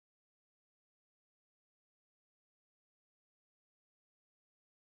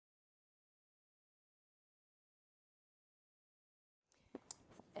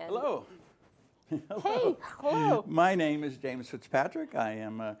And Hello. Hey, hello. My name is James Fitzpatrick. I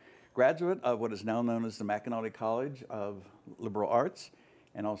am a graduate of what is now known as the McAnally College of Liberal Arts,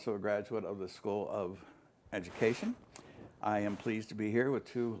 and also a graduate of the School of Education. I am pleased to be here with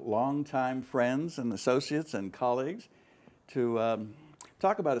two longtime friends and associates and colleagues to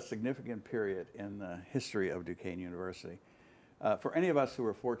talk about a significant period in the history of Duquesne University. For any of us who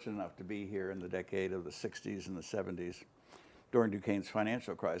were fortunate enough to be here in the decade of the 60s and the 70s, during Duquesne's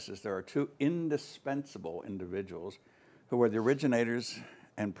financial crisis, there are two indispensable individuals who were the originators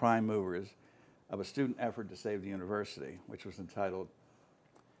and prime movers of a student effort to save the university, which was entitled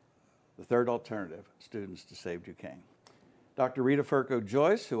The Third Alternative, Students to Save Duquesne. Dr. Rita Ferko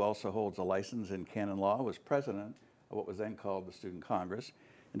Joyce, who also holds a license in canon law, was president of what was then called the Student Congress,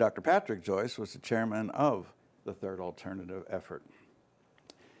 and Dr. Patrick Joyce was the chairman of the Third Alternative effort.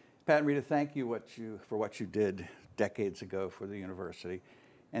 Pat and Rita, thank you for what you did decades ago for the university,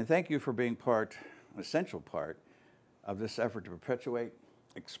 and thank you for being an essential part of this effort to perpetuate,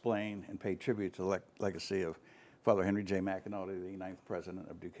 explain, and pay tribute to the legacy of Father Henry J. McAnally, the 9th president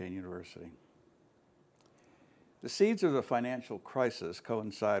of Duquesne University. The seeds of the financial crisis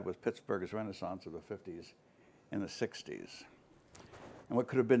coincide with Pittsburgh's renaissance of the 50s and the 60s. And what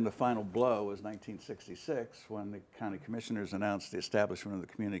could have been the final blow was 1966, when the county commissioners announced the establishment of the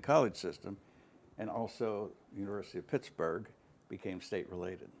community college system, and also the University of Pittsburgh became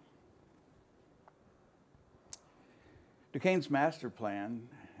state-related. Duquesne's master plan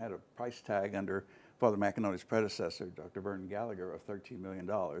had a price tag under Father McAnally's predecessor, Dr. Vernon Gallagher, of $13 million,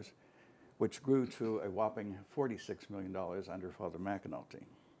 which grew to a whopping $46 million under Father McAnally.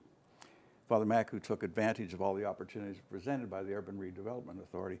 Father Mac, who took advantage of all the opportunities presented by the Urban Redevelopment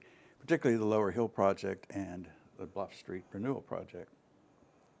Authority, particularly the Lower Hill Project and the Bluff Street Renewal Project.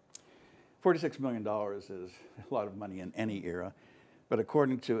 $46 million is a lot of money in any era, but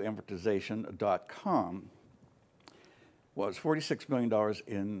according to amortization.com, was $46 million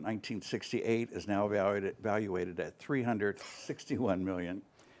in 1968 is now valuated at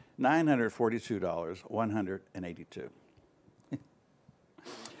 $361,942,182.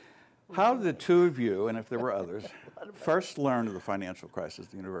 How did the two of you, and if there were others, first learn of the financial crisis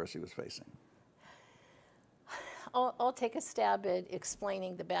the university was facing? I'll take a stab at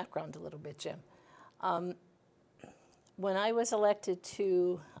explaining the background a little bit, Jim. When I was elected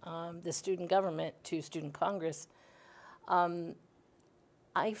to the student government, to Student Congress,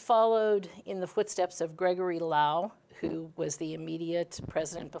 I followed in the footsteps of Gregory Lau, who was the immediate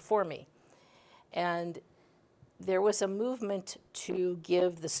president before me. And there was a movement to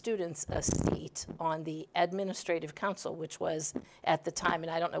give the students a seat on the administrative council, which was at the time,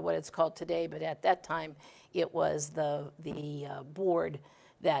 and I don't know what it's called today, but at that time it was the board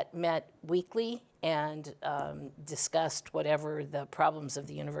that met weekly and discussed whatever the problems of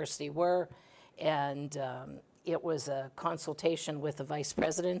the university were, and it was a consultation with the vice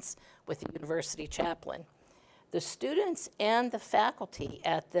presidents, with the university chaplain. The students and the faculty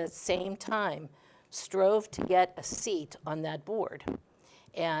at the same time strove to get a seat on that board.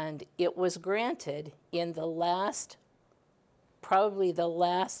 And it was granted in the last, probably the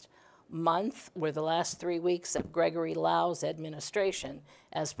last month or the last 3 weeks of Gregory Lau's administration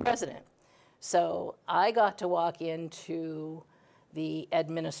as president. So I got to walk into the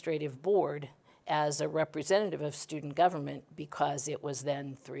administrative board as a representative of student government because it was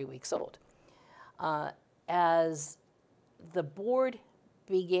then 3 weeks old. As the board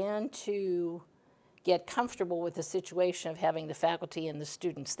began to get comfortable with the situation of having the faculty and the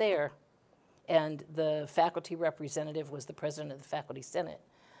students there, and the faculty representative was the president of the faculty senate,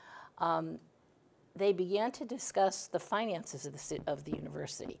 they began to discuss the finances of the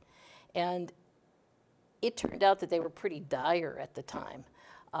university. And it turned out that they were pretty dire at the time.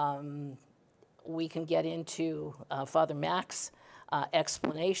 We can get into Father Mac's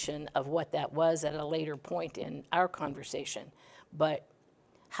explanation of what that was at a later point in our conversation. But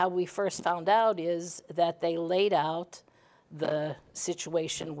how we first found out is that they laid out the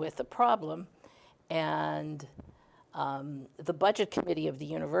situation with the problem, and the budget committee of the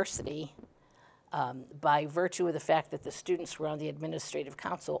university, by virtue of the fact that the students were on the administrative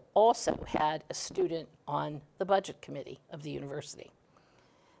council, also had a student on the budget committee of the university.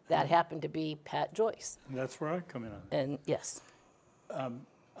 That happened to be Pat Joyce. And that's where I come in on. And yes.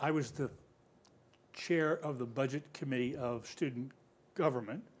 I was the chair of the budget committee of student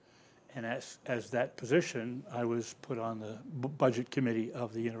government, and as that position, I was put on the budget committee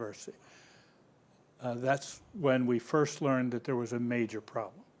of the university. That's when we first learned that there was a major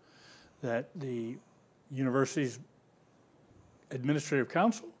problem, that the university's administrative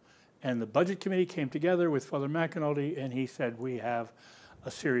council and the budget committee came together with Father McAnally, and he said, we have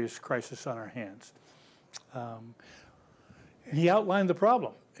a serious crisis on our hands. He outlined the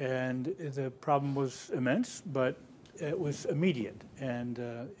problem, and the problem was immense, but it was immediate. And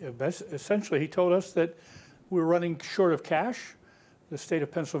essentially, he told us that we were running short of cash. The state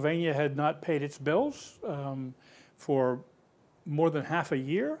of Pennsylvania had not paid its bills for more than half a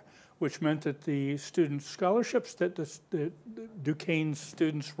year, which meant that the student scholarships that the Duquesne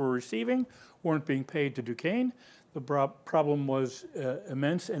students were receiving weren't being paid to Duquesne. The problem was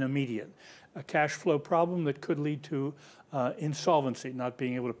immense and immediate. A cash flow problem that could lead to insolvency, not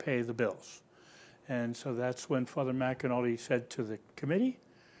being able to pay the bills. And so that's when Father McAnally said to the committee,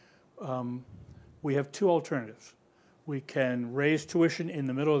 we have two alternatives. We can raise tuition in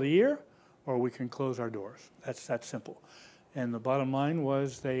the middle of the year, or we can close our doors. That's that simple. And the bottom line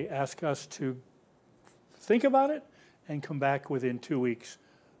was they asked us to think about it and come back within 2 weeks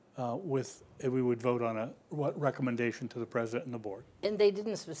we would vote on a recommendation to the president and the board. And they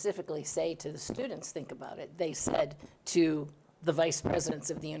didn't specifically say to the students, think about it. They said to the vice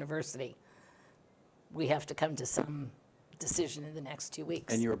presidents of the university, we have to come to some decision in the next 2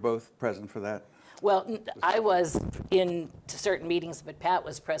 weeks. And you were both present for that? Well, I was in to certain meetings, but Pat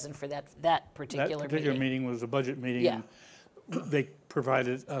was present for that particular meeting was a budget meeting. Yeah. And they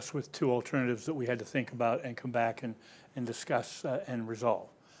provided us with two alternatives that we had to think about and come back and discuss and resolve.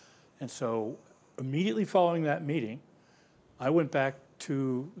 And so immediately following that meeting, I went back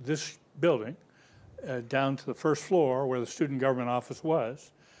to this building, down to the first floor where the student government office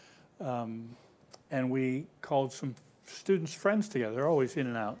was, and we called some students' friends together. They're always in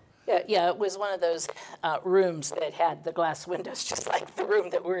and out. Yeah, it was one of those rooms that had the glass windows, just like the room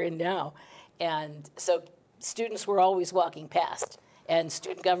that we're in now. And so students were always walking past, and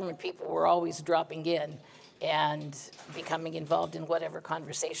student government people were always dropping in and becoming involved in whatever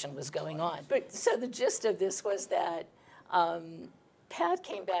conversation was going on. But so the gist of this was that Pat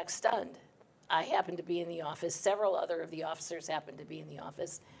came back stunned. I happened to be in the office. Several other of the officers happened to be in the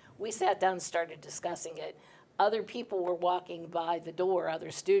office. We sat down and started discussing it. Other people were walking by the door,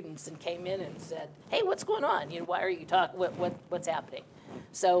 other students, and came in and said, hey, what's going on? You know, why are you talking? What's happening?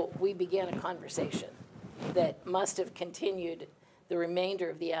 So we began a conversation that must have continued the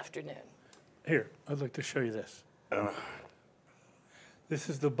remainder of the afternoon. Here, I'd like to show you this. This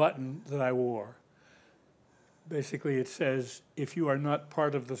is the button that I wore. Basically, it says, if you are not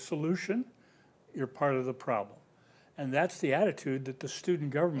part of the solution, you're part of the problem. And that's the attitude that the student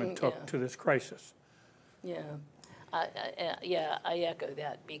government took to this crisis. Yeah, I echo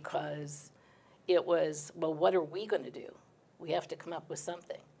that, because it was, well, what are we going to do? We have to come up with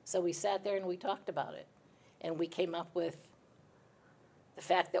something. So we sat there and we talked about it. And we came up with the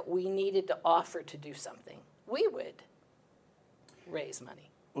fact that we needed to offer to do something. We would raise money.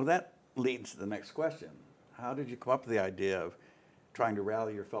 Well, that leads to the next question. How did you come up with the idea of trying to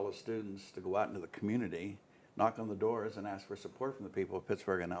rally your fellow students to go out into the community, knock on the doors, and ask for support from the people of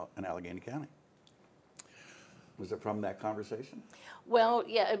Pittsburgh and Allegheny County? Was it from that conversation? Well,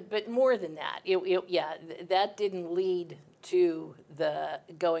 yeah, but more than that. That didn't lead to the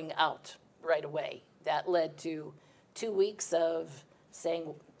going out right away. That led to 2 weeks of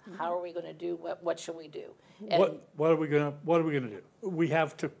saying, how are we going to do? What should we do? And what are we going to do? We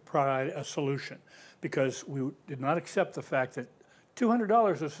have to provide a solution, because we did not accept the fact that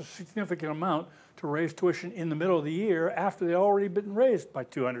 $200 is a significant amount to raise tuition in the middle of the year after they'd already been raised by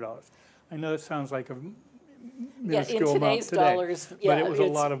 $200. I know it sounds like a minuscule amount today, dollars, but it was a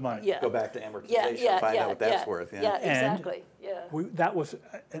lot of money. Go back to amortization, find out what that's worth. Yeah, exactly. That was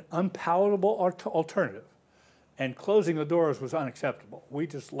an unpalatable alternative, and closing the doors was unacceptable. We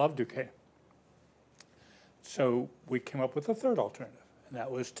just loved Duquesne. So we came up with a third alternative, and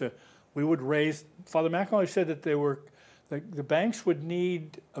that was we would raise, Father McAnally said that the banks would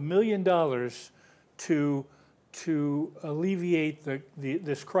need $1 million to alleviate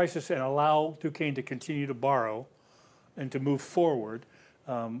this crisis and allow Duquesne to continue to borrow and to move forward,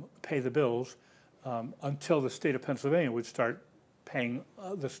 pay the bills, until the state of Pennsylvania would start paying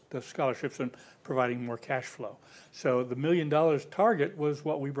the scholarships and providing more cash flow. So the $1 million target was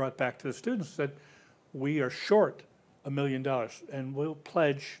what we brought back to the students, said we are short $1 million, and we'll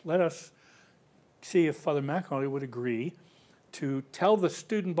pledge, let us see if Father McAnally would agree to tell the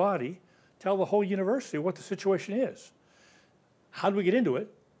student body, tell the whole university what the situation is. How do we get into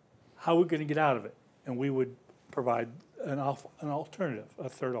it? How are we going to get out of it? And we would provide an alternative, a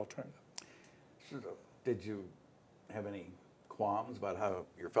third alternative. So did you have any qualms about how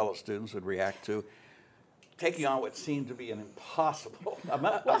your fellow students would react to taking on what seemed to be an impossible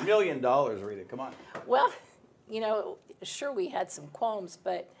amount, $1 million, Rita, come on. Well, sure we had some qualms,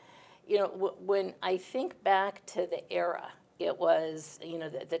 but, when I think back to the era it was, you know,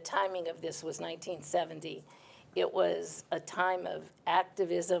 the timing of this was 1970. It was a time of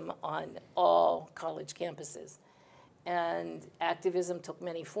activism on all college campuses. And activism took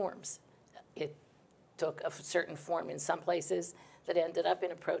many forms. It took a certain form in some places that ended up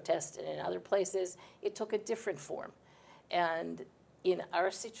in a protest, and in other places, it took a different form. And in our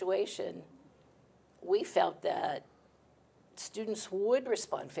situation, we felt that students would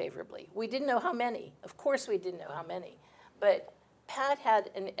respond favorably. We didn't know how many. Of course we didn't know how many. But Pat had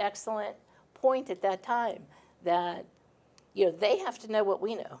an excellent point at that time that, you know, they have to know what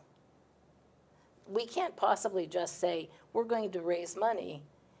we know. We can't possibly just say, we're going to raise money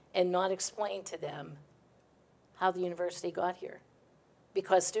and not explain to them how the university got here.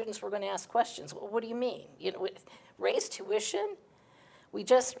 Because students were going to ask questions. Well, what do you mean? You know, raise tuition? We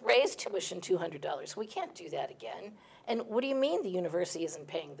just raised tuition $200. We can't do that again. And what do you mean the university isn't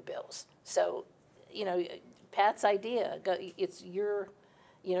paying the bills? So, you know, Pat's idea, it's your,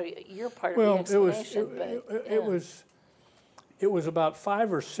 you know, you're part of the explanation. It was about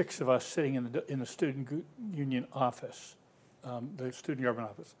 5 or 6 of us sitting in the student union office, the student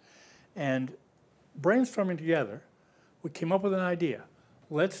government office, and brainstorming together, we came up with an idea.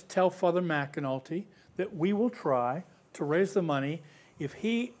 Let's tell Father McAnulty that we will try to raise the money if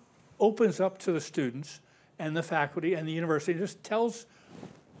he opens up to the students and the faculty and the university and just tells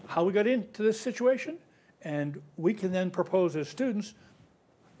how we got into this situation, and we can then propose as students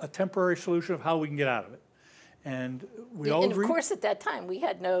a temporary solution of how we can get out of it. And we all agreed. And of course, at that time, we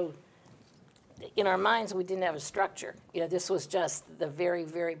had no, in our minds, we didn't have a structure. You know, this was just the very,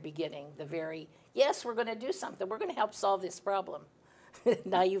 very beginning, yes, we're going to do something. We're going to help solve this problem.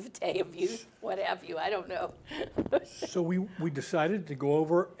 Naivete of youth, what have you, I don't know. So we decided to go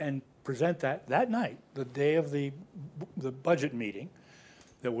over and present that night, the day of the budget meeting,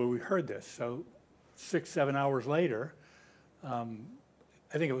 where we heard this. So 6, 7 hours later, I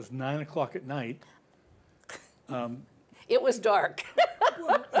think it was 9 o'clock at night. It was dark.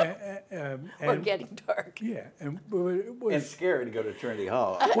 Or getting dark. Yeah, and it was And scary to go to Trinity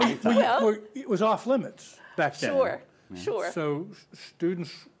Hall. it was off limits back then. Sure, sure. So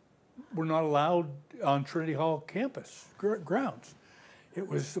students were not allowed on Trinity Hall campus grounds. It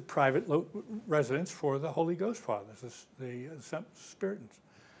was a private residence for the Holy Ghost Fathers, the Spiritans.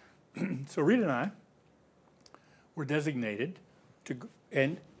 So Rita and I were designated to,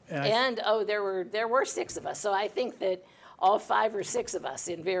 and there were 6 of us. So I think that all 5 or 6 of us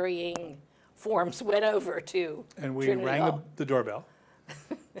in varying forms went over to and we Trinity rang Hall. the doorbell,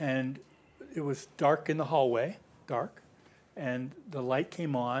 and it was dark in the hallway, and the light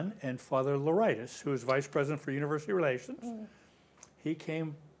came on, and Father Loritis, who was Vice President for University Relations, he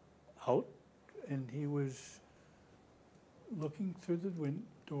came out, and he was looking through the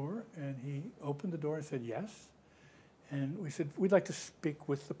door, and he opened the door and said, yes. And we said, we'd like to speak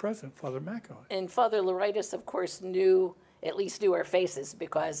with the president, Father McAnulty. And Father Loritis, of course, at least knew our faces,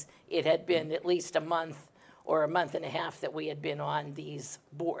 because it had been at least a month or a month and a half that we had been on these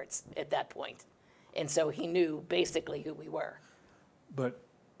boards at that point. And so he knew basically who we were. But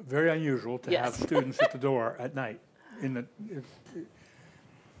very unusual to have students at the door at night.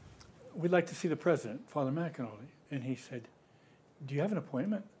 We'd like to see the president, Father McAnulty. And he said, do you have an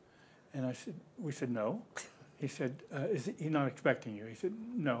appointment? And we said, no. He said, is he not expecting you? He said,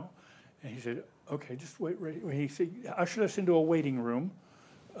 no. And he said, okay, just wait. He said, ushered us into a waiting room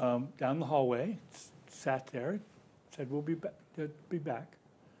down the hallway, sat there, said, we'll be back.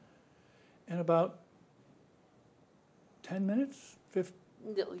 And about 10 minutes, 15,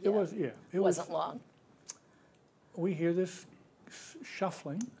 it wasn't long. We hear this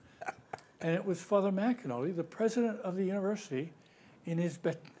shuffling, and it was Father McAnulty, the president of the university, in his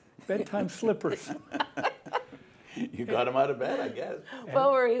bedtime slippers. You got him out of bed, I guess.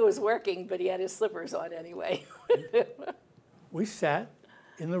 Well, where he was working, but he had his slippers on anyway. We sat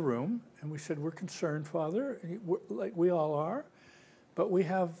in the room, and we said, we're concerned, Father, like we all are, but we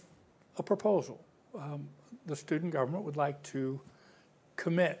have a proposal. The student government would like to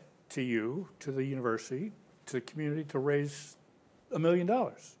commit to you, to the university, to the community, to raise $1 million.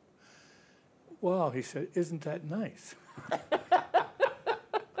 Well, he said, isn't that nice?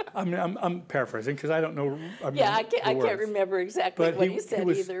 I mean, I'm paraphrasing because I don't know. I can't remember exactly what he said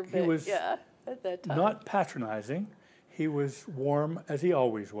either. But was yeah, at that time, not patronizing. He was warm as he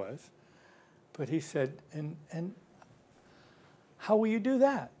always was, but he said, "And how will you do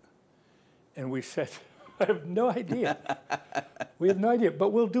that?" And we said, "I have no idea. We have no idea, but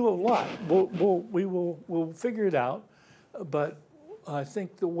we'll do a lot. We'll figure it out. But I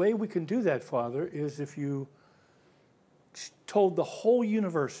think the way we can do that, Father, is if you told the whole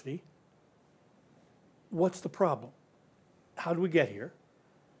university what's the problem, how do we get here?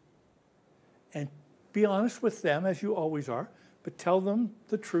 And be honest with them, as you always are, but tell them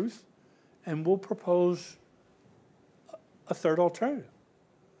the truth, and we'll propose a third alternative.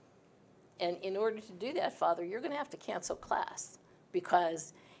 And in order to do that, Father, you're going to have to cancel class,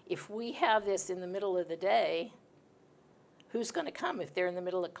 because if we have this in the middle of the day, who's going to come if they're in the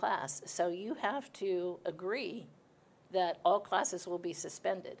middle of class? So you have to agree that all classes will be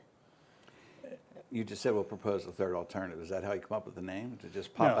suspended. You just said we'll propose a third alternative. Is that how you come up with the name, to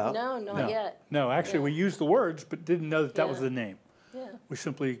just pop out? No, not yet. No, actually, we used the words, but didn't know that that was Yeah. the name. Yeah. We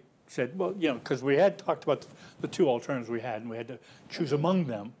simply said, well, you know, because we had talked about the two alternatives we had, and we had to choose among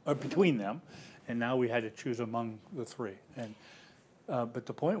them, or between them, and now we had to choose among the three. And but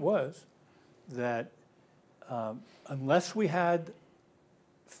the point was that unless we had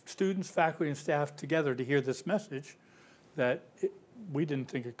students, faculty, and staff together to hear this message, that we didn't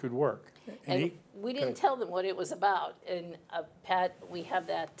think it could work. And we didn't tell them what it was about. And Pat, we have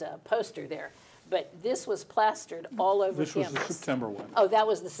that poster there. But this was plastered all over This was campus. the September one. Oh, that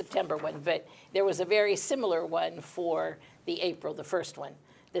was the September one. But there was a very similar one for the April, the first one,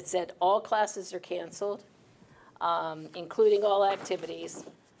 that said all classes are canceled, including all activities.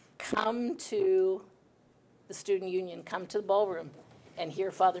 Come to the student union, come to the ballroom, and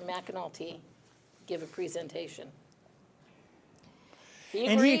hear Father McAnulty give a presentation. He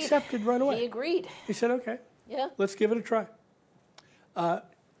agreed. And he accepted right away. He agreed. He said, okay, Yeah. let's give it a try.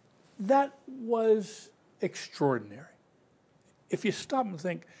 That was extraordinary. If you stop and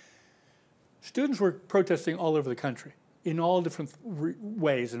think, students were protesting all over the country in all different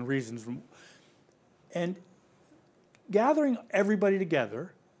ways and reasons. And gathering everybody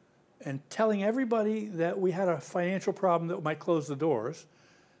together and telling everybody that we had a financial problem that might close the doors,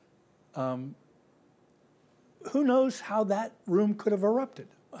 who knows how that room could have erupted,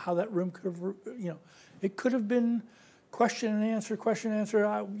 how that room could have, you know, it could have been question and answer,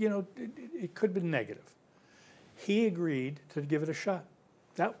 you know, it could have been negative. He agreed to give it a shot.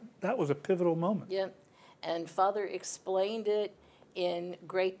 That was a pivotal moment. Yeah, and Father explained it in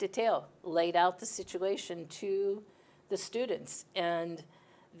great detail, laid out the situation to the students, and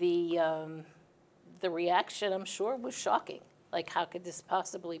the reaction, I'm sure, was shocking. Like, how could this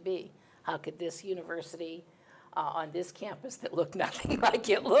possibly be? How could this university on this campus that looked nothing like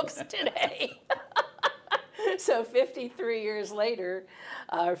it looks today? So 53 years later,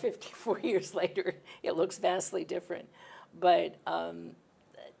 or 54 years later, it looks vastly different. But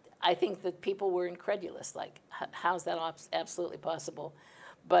I think that people were incredulous, like, how's that absolutely possible?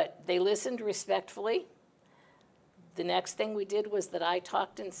 But they listened respectfully. The next thing we did was that I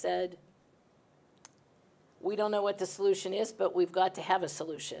talked and said, we don't know what the solution is, but we've got to have a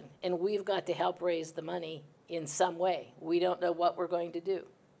solution, and we've got to help raise the money in some way. We don't know what we're going to do,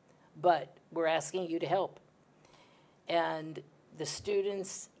 but we're asking you to help. And the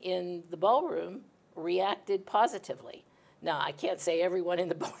students in the ballroom reacted positively. Now, I can't say everyone in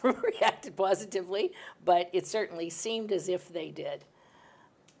the ballroom reacted positively, but it certainly seemed as if they did.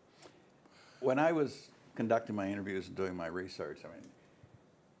 When I was conducting my interviews and doing my research, I mean,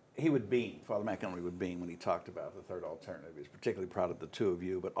 he would beam, Father McAnulty would beam when he talked about the third alternative. He was particularly proud of the two of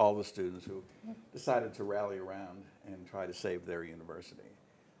you, but all the students who decided to rally around and try to save their university.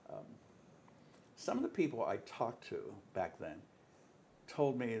 Some of the people I talked to back then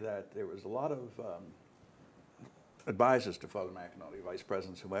told me that there was a lot of advisors to Father McAnulty, vice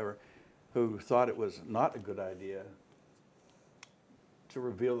presidents, whoever, who thought it was not a good idea to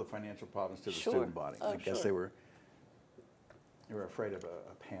reveal the financial problems to the student body. Oh, I guess they were afraid of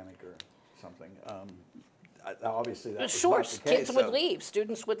a panic or something. Obviously, that was not the case. Kids would leave,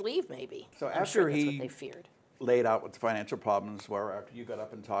 students would leave maybe. So I'm after sure that's he what they feared. laid out what the financial problems were, after you got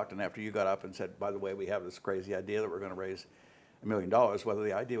up and talked, and after you got up and said, by the way, we have this crazy idea that we're going to raise $1 million, whether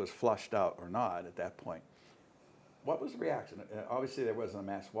the idea was flushed out or not at that point, what was the reaction? Obviously, there wasn't a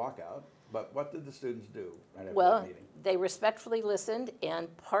mass walkout, but what did the students do right after that meeting? They respectfully listened, and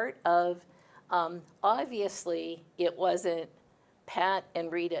part of, obviously, it wasn't Pat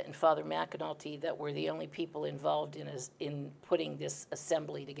and Rita and Father McAnulty that were the only people involved in putting this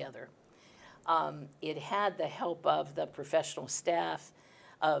assembly together. It had the help of the professional staff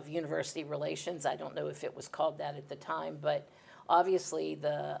of university relations. I don't know if it was called that at the time, but obviously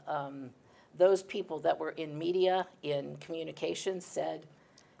those people that were in media, in communications, said,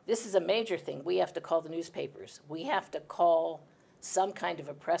 this is a major thing. We have to call the newspapers. We have to call some kind of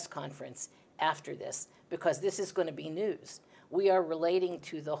a press conference after this, because this is going to be news. We are relating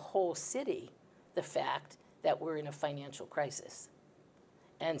to the whole city the fact that we're in a financial crisis.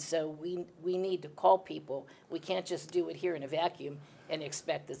 And so we need to call people. We can't just do it here in a vacuum and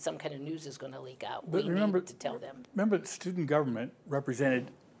expect that some kind of news is going to leak out. But we need to tell them. Remember that student government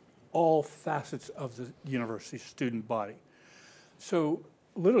represented all facets of the university student body. So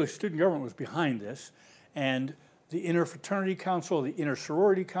literally student government was behind this, and the interfraternity council, the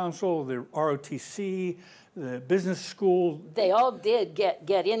inter-sorority council, the ROTC, the business school. They all did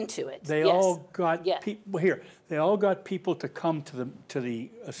get into it. They yes. all got Yeah. people here. They all got people to come to the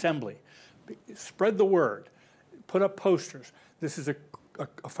assembly, spread the word, put up posters. This is a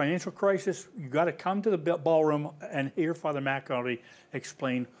financial crisis. You got to come to the ballroom and hear Father McAuley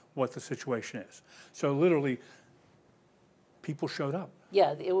explain what the situation is. So literally, people showed up.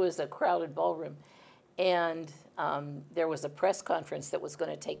 Yeah, it was a crowded ballroom. And there was a press conference that was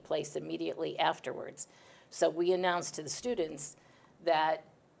going to take place immediately afterwards. So we announced to the students that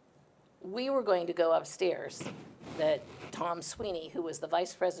we were going to go upstairs, that Tom Sweeney, who was the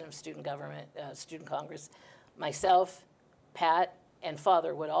vice president of student government, student congress, myself, Pat, and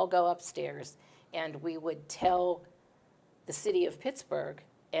Father would all go upstairs, and we would tell the city of Pittsburgh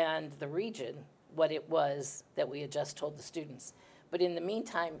and the region what it was that we had just told the students. But in the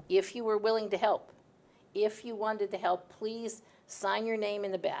meantime, if you were willing to help, if you wanted to help, please sign your name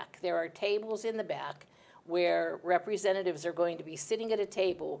in the back. There are tables in the back where representatives are going to be sitting at a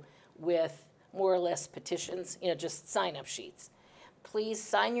table with more or less petitions, just sign-up sheets. Please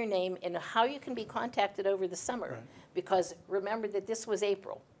sign your name and how you can be contacted over the summer. Right. Because remember that this was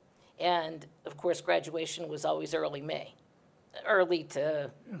April. And of course, graduation was always early May, early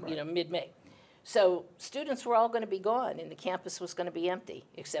to mid-May. So students were all going to be gone and the campus was going to be empty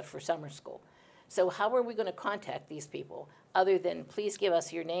except for summer school. So how are we going to contact these people other than please give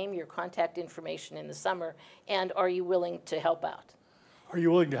us your name, your contact information in the summer, and are you willing to help out? Are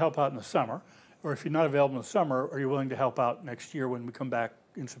you willing to help out in the summer? Or if you're not available in the summer, are you willing to help out next year when we come back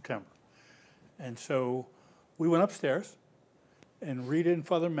in September? And so we went upstairs, and Rita and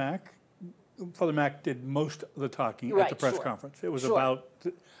Father Mac did most of the talking at the press conference. It was about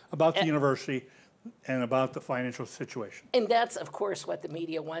the university and about the financial situation. And that's, of course, what the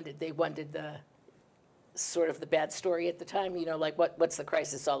media wanted. They wanted the sort of the bad story at the time, like what's the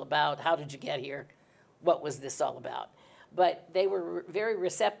crisis all about? How did you get here? What was this all about? But they were very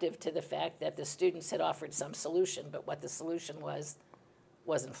receptive to the fact that the students had offered some solution, but what the solution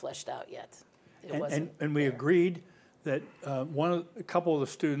wasn't fleshed out yet. And we agreed that a couple of the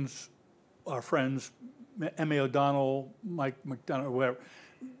students, our friends, M.A. O'Donnell, Mike McDonough, or whatever,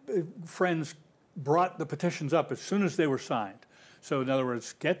 friends brought the petitions up as soon as they were signed. So in other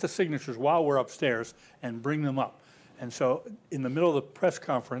words, get the signatures while we're upstairs and bring them up. And so in the middle of the press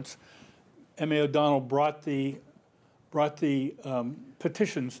conference, M.A. O'Donnell brought the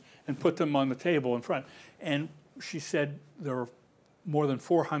petitions and put them on the table in front. And she said there were more than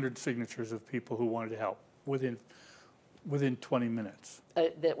 400 signatures of people who wanted to help within 20 minutes.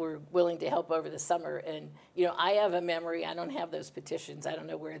 That were willing to help over the summer. And, I have a memory, I don't have those petitions, I don't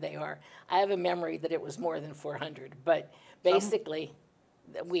know where they are. I have a memory that it was more than 400, but basically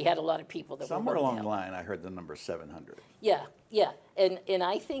we had a lot of people that were willing to help. Somewhere along the line, I heard the number 700. Yeah, and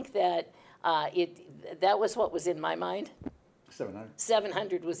I think that that was what was in my mind. 700.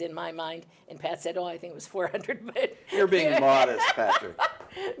 700 was in my mind, and Pat said, I think it was 400, but... You're being modest, Patrick.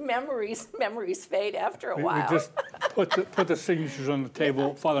 Memories fade after a while. We just put the signatures on the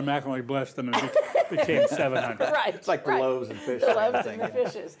table, Father McAuley blessed them, and it became 700. Right. It's like the loaves and fish. The loaves and the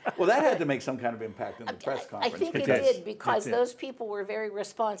fishes. Well, that had to make some kind of impact in the press conference. I think it did, because those people were very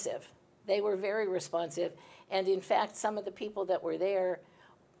responsive. They were very responsive, and in fact, some of the people that were there,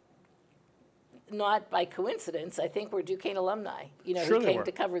 not by coincidence, I think were Duquesne alumni, who came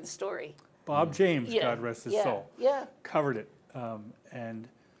to cover the story. Bob James, God rest his soul, covered it, and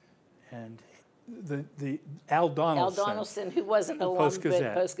the Al Donaldson, who wasn't an alum,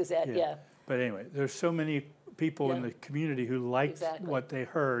 but Post-Gazette, yeah. But anyway, there's so many people in the community who liked what they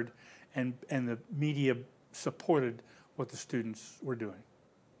heard, and the media supported what the students were doing.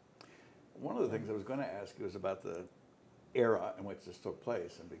 One of the things I was going to ask you was about the era in which this took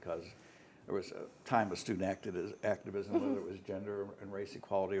place, and because there was a time of student activism, whether it was gender and race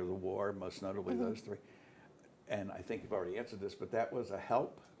equality or the war, most notably those three. And I think you've already answered this, but that was a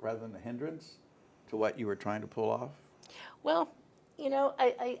help rather than a hindrance to what you were trying to pull off? Well,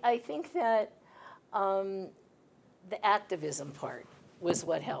 I think that the activism part was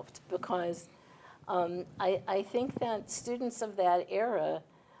what helped, because I think that students of that era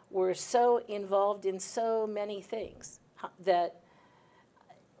were so involved in so many things that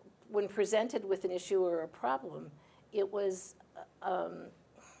when presented with an issue or a problem, it was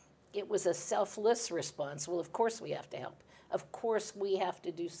a selfless response. Well, of course we have to help. Of course, we have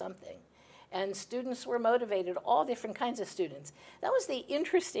to do something. And students were motivated, all different kinds of students. That was the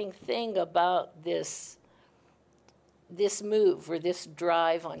interesting thing about this move or this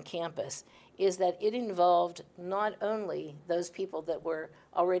drive on campus, is that it involved not only those people that were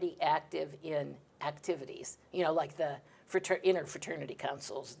already active in activities, you know, like the interfraternity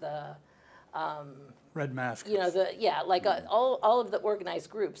councils, the Red Mask. you know, all of the organized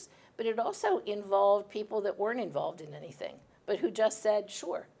groups, but it also involved people that weren't involved in anything, but who just said,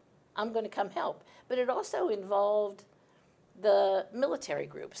 sure, I'm going to come help. But it also involved the military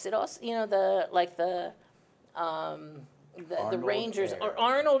groups. It also, you know, the Rangers, or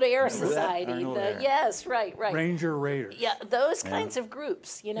Arnold Air Society. Arnold Air. Yes, right. Ranger Raiders. Yeah, those kinds of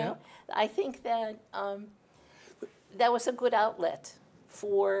groups, you know. Yeah. I think that that was a good outlet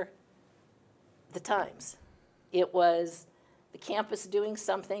for the times. It was the campus doing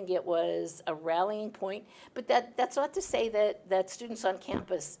something. It was a rallying point. But that's not to say that students on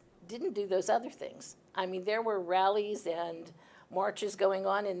campus didn't do those other things. I mean, there were rallies and marches going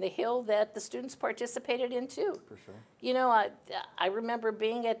on in the Hill that the students participated in too. For sure. You know, I remember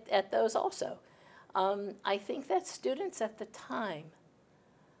being at those also. I think that students at the time,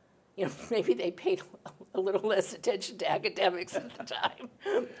 you know, maybe they paid a little less attention to academics at the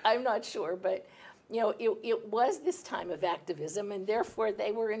time. I'm not sure, but you know, it was this time of activism, and therefore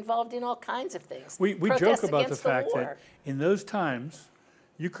they were involved in all kinds of things. We joke about the fact war. that in those times,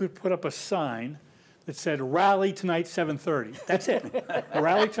 you could put up a sign that said, rally tonight 7:30. That's it.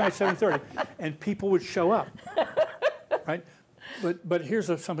 Rally tonight 7:30. And people would show up, right? But here's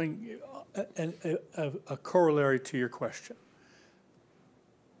something, a corollary to your question.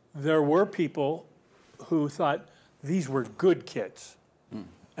 There were people who thought these were good kids,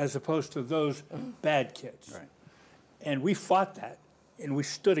 as opposed to those bad kids. Right. And we fought that, and we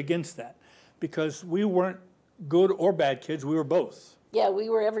stood against that, because we weren't good or bad kids, we were both. Yeah, we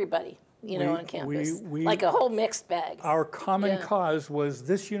were everybody, you know, on campus. Like a whole mixed bag. Our common cause was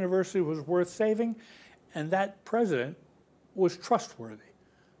this university was worth saving, and that president was trustworthy,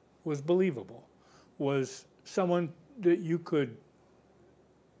 was believable, was someone that you could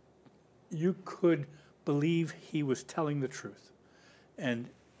believe he was telling the truth. And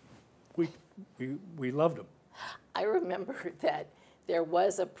we loved him. I remember that there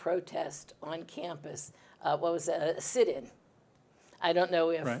was a protest on campus. What was a sit-in? I don't know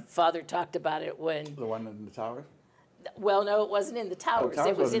if Father talked about it when. The one in the towers? Well, no, it wasn't in the towers. Towers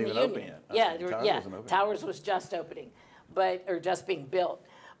it was in wasn't the even Union. open yet. Yeah, Towers was just opening, or just being built.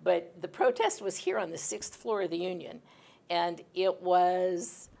 But the protest was here on the 6th floor of the Union, and it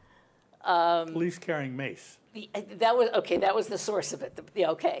was. Police carrying mace. That was the source of it.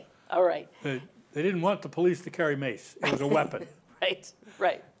 Okay, all right. They didn't want the police to carry mace. It was a weapon.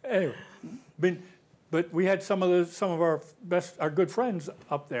 Right. Anyway, but we had some of our good friends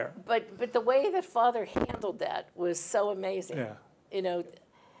up there. But the way that Father handled that was so amazing. Yeah. You know,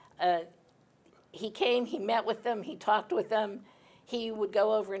 he came, he met with them, he talked with them. He would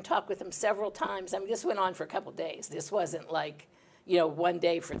go over and talk with them several times. I mean, this went on for a couple days. This wasn't like, you know, one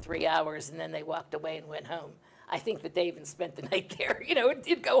day for 3 hours and then they walked away and went home. I think that they even spent the night there. You know, it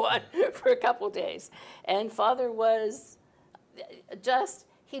did go on for a couple days. And Father was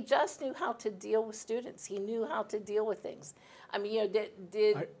he just knew how to deal with students. He knew how to deal with things. I mean, you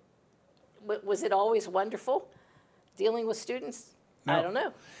know, was it always wonderful dealing with students? No. I don't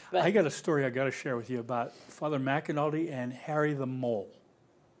know. But I got a story I got to share with you about Father McAnulty and Harry the Mole.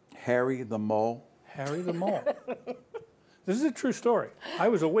 Harry the Mole? Harry the Mole. This is a true story. I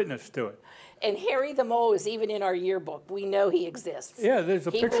was a witness to it. And Harry the Mole is even in our yearbook. We know he exists. Yeah, there's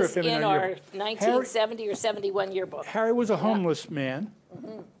a picture of him in our yearbook. He was in our 1970 or 71 yearbook. Harry was a homeless man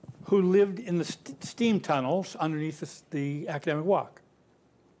who lived in the steam tunnels underneath the academic walk.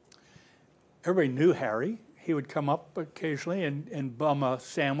 Everybody knew Harry. He would come up occasionally and bum a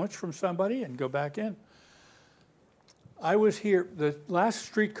sandwich from somebody and go back in. I was here, the last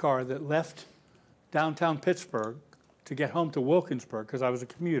streetcar that left downtown Pittsburgh to get home to Wilkinsburg, because I was a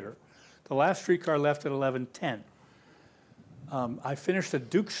commuter. The last streetcar left at 11:10. I finished a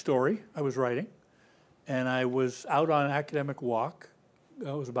Duke story I was writing, and I was out on an academic walk. It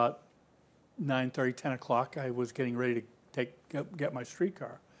was about 9:30, 10 o'clock. I was getting ready to get my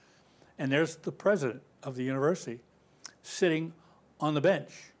streetcar. And there's the president of the university sitting on the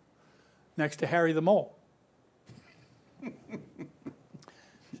bench next to Harry the Mole.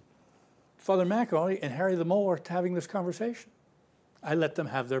 Father McAnulty and Harry the Mole are having this conversation. I let them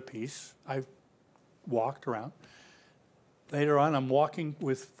have their piece. I walked around. Later on, I'm walking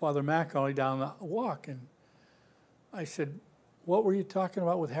with Father McAnulty down the walk, and I said, "What were you talking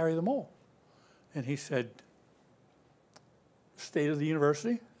about with Harry the Mole?" And he said, state of the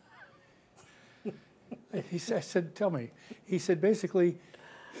university? I said, tell me. He said, basically,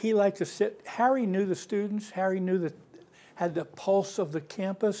 he liked to sit. Harry knew the students. Harry had the pulse of the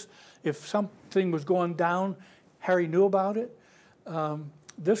campus. If something was going down, Harry knew about it.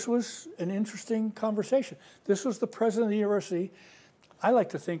 This was an interesting conversation. This was the president of the university. I like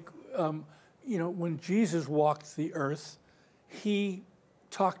to think, when Jesus walked the earth, he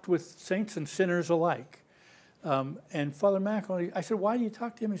talked with saints and sinners alike. And Father McElroy, I said, why do you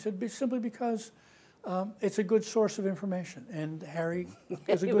talk to him? He said, simply because it's a good source of information. And Harry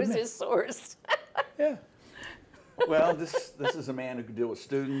is a good man. It was his source. Yeah. Well, this is a man who could deal with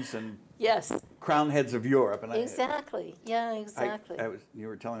students and Yes. crown heads of Europe. And Exactly. Yeah, exactly. You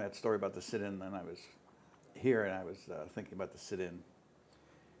were telling that story about the sit-in, and I was here, and I was thinking about the sit-in.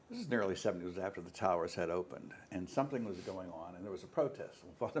 This is in the early 70s, it was after the towers had opened, and something was going on, and there was a protest.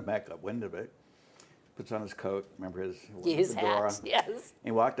 Well, Father Mac got wind of it, puts on his coat, remember his fedora, hat, yes. and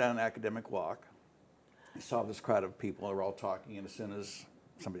he walked down an academic walk. He saw this crowd of people who were all talking, and as soon as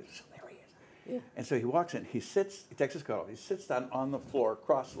somebody said, there he is. Yeah. And so he walks in, he takes his coat off, he sits down on the floor,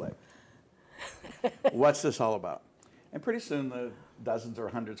 cross-legged. What's this all about? And pretty soon the dozens or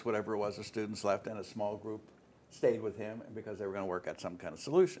hundreds, whatever it was, of students left, and a small group stayed with him because they were going to work out some kind of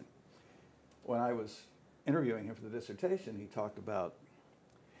solution. When I was interviewing him for the dissertation, he talked about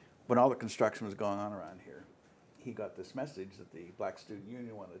when all the construction was going on around here, he got this message that the Black Student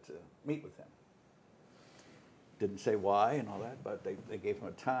Union wanted to meet with him. Didn't say why and all that, but they gave him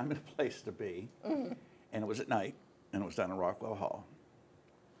a time and a place to be. Mm-hmm. And it was at night, and it was down in Rockwell Hall.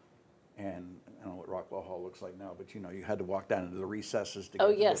 And I don't know what Rockwell Hall looks like now, but you had to walk down into the recesses to get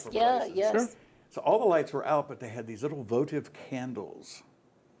to yes, different yeah, places. yes. Sure. So all the lights were out, but they had these little votive candles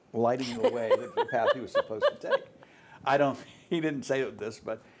lighting the way that the path he was supposed to take. He didn't say this,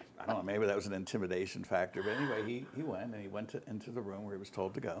 but I don't know, maybe that was an intimidation factor. But anyway, he went, and he went into the room where he was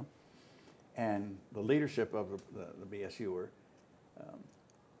told to go. And the leadership of the BSU were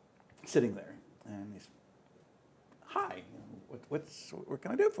sitting there. And he's, hi, what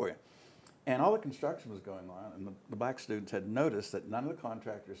can I do for you? And all the construction was going on, and the black students had noticed that none of the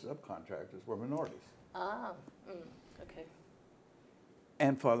contractors, subcontractors, were minorities. Okay.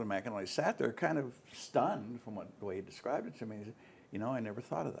 And Father McEnroe sat there kind of stunned from the way he described it to me. He said, I never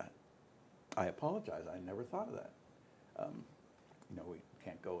thought of that. I apologize, I never thought of that. We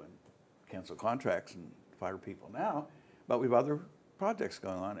can't go and cancel contracts and fire people now, but we have other projects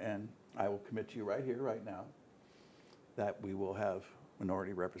going on, and I will commit to you right here, right now, that we will have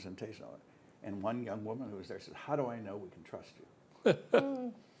minority representation on it. And one young woman who was there said, how do I know we can trust you?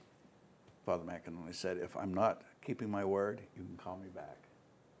 Father McEnroe said, if I'm not keeping my word, you can call me back.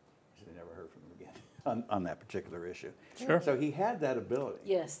 He said he never heard from him again on that particular issue. Sure. So he had that ability.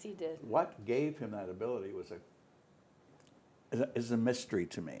 Yes, he did. What gave him that ability is a mystery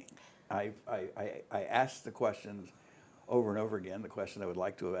to me. I asked the questions over and over again, the question I would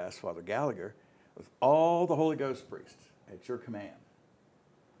like to have asked Father Gallagher, with all the Holy Ghost priests at your command.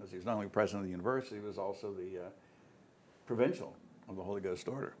 Because he was not only president of the university, he was also the provincial of the Holy Ghost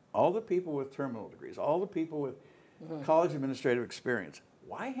Order. All the people with terminal degrees, all the people with college administrative experience.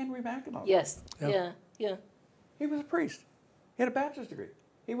 Why Henry McEnroe? Yes, Yeah. yeah. He was a priest. He had a bachelor's degree.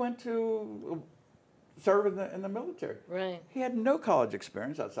 He went to serve in the military. Right. He had no college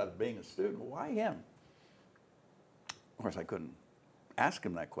experience outside of being a student. Why him? Of course, I couldn't ask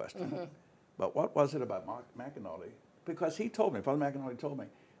him that question. But what was it about McEnroe? Because he told me, Father McEnroe told me,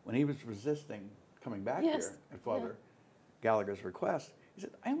 when he was resisting coming back here at Father Gallagher's request, he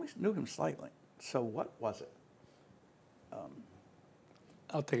said, I only knew him slightly. So what was it?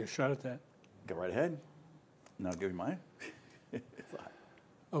 I'll take a shot at that. Go right ahead. And I'll give you mine.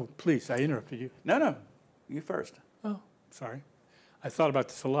 Oh, please, I interrupted you. No, you first. Oh, sorry. I thought about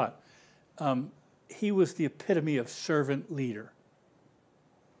this a lot. He was the epitome of servant leader.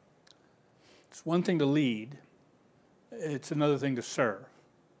 It's one thing to lead. It's another thing to serve.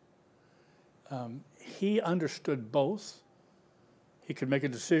 He understood both. He could make a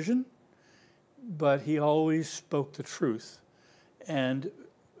decision, but he always spoke the truth. And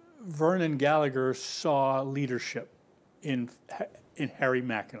Vernon Gallagher saw leadership in Harry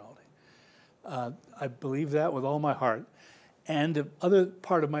McEnroe. I believe that with all my heart. And the other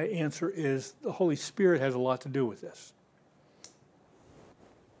part of my answer is the Holy Spirit has a lot to do with this.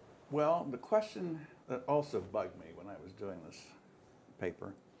 Well, the question that also bugged me when I was doing this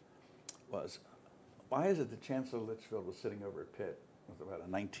paper was, why is it that Chancellor Litchfield was sitting over at Pitt with about a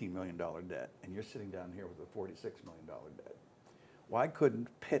 $19 million debt, and you're sitting down here with a $46 million debt? Why couldn't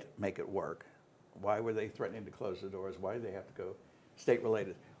Pitt make it work? Why were they threatening to close the doors? Why did they have to go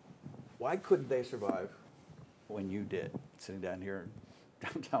state-related? Why couldn't they survive when you did, sitting down here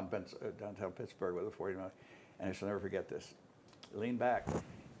in downtown Pittsburgh with a 40-mile, and I shall never forget this. He leaned back,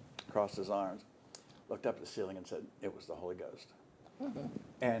 crossed his arms, looked up at the ceiling and said, "It was the Holy Ghost."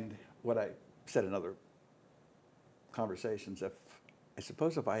 And what I said in other conversations, I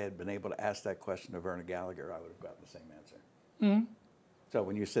suppose if I had been able to ask that question of Verna Gallagher, I would have gotten the same answer. So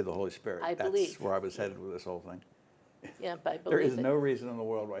when you say the Holy Spirit, that's where I was headed with this whole thing. Yeah, I believe There is it. no reason in the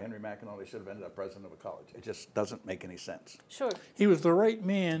world why Henry McAnally should have ended up president of a college. It just doesn't make any sense. Sure, He was the right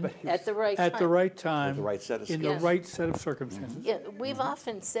man at the right time. at the right time, With the right set of in skills. the right set of circumstances. Yeah, we've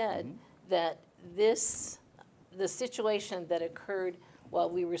often said that the situation that occurred while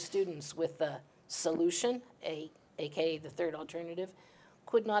we were students with the solution, aka the third alternative,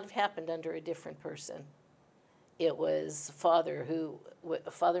 could not have happened under a different person. It was Father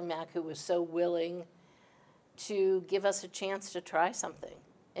Mac, who was so willing to give us a chance to try something.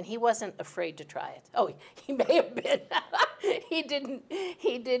 And he wasn't afraid to try it. Oh, he may have been. He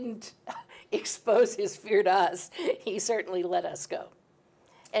didn't expose his fear to us. He certainly let us go.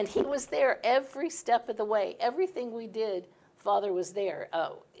 And he was there every step of the way. Everything we did, Father was there.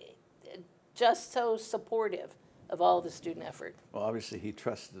 Just so supportive of all the student effort. Well, obviously, he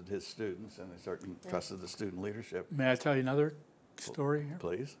trusted his students, and he certainly trusted the student leadership. May I tell you another story here?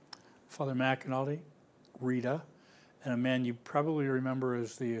 Please. Father McAnally, Rita, and a man you probably remember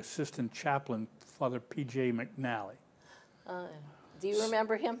as the assistant chaplain, Father P.J. McNally. Do you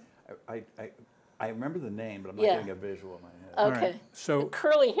remember him? I remember the name, but I'm not Yeah. getting a visual in my head. Okay. All right, so- The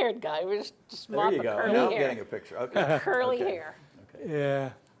curly-haired guy. We just There mop you a go. curly Now I'm hair. getting a picture. Okay. Curly Okay. hair. Yeah,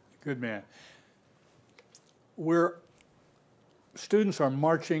 good man. Students are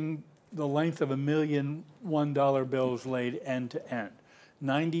marching the length of $1 million $1 bills laid end to end,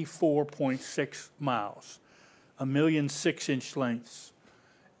 94.6 miles, 1 million 6-inch lengths.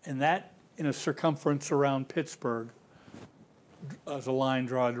 And that in a circumference around Pittsburgh as a line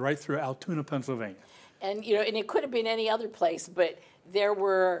drawn right through Altoona, Pennsylvania. And, and it could have been any other place, but there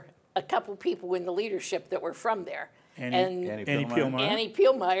were a couple people in the leadership that were from there. Annie Peelmeyer. Annie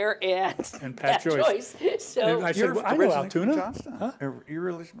Peelmeyer and Pat Joyce. So And I said, You're well, I know originally from Altoona. Johnstown. Huh? You're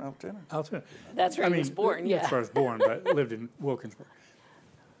originally from Altoona. Altoona. that's where he was born, yeah. That's where I was born, but lived in Wilkinsburg.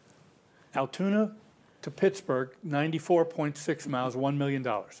 Altoona to Pittsburgh, 94.6 miles, $1 million.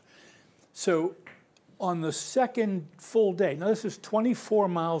 So on the second full day, now this is 24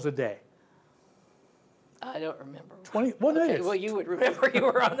 miles a day. I don't remember. 20, what Okay, it is? well, you would remember you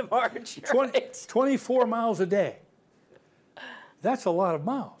were on the march. 24 miles a day. That's a lot of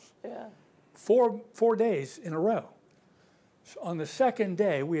miles. Yeah. Four days in a row. So on the second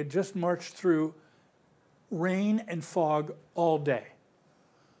day, we had just marched through rain and fog all day.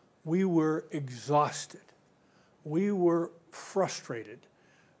 We were exhausted. We were frustrated.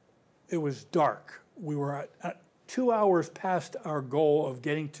 It was dark. We were at 2 hours past our goal of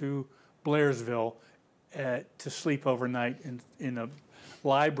getting to Blairsville to sleep overnight in a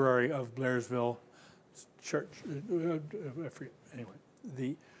library of Blairsville Church. I forget.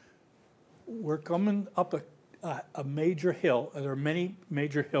 Anyway, we're coming up a major hill. There are many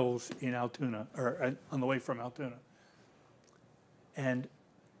major hills in Altoona, or on the way from Altoona. And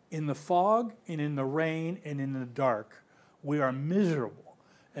in the fog, and in the rain, and in the dark, we are miserable,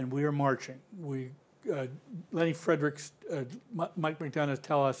 and we are marching. Lenny Fredericks, Mike McDonough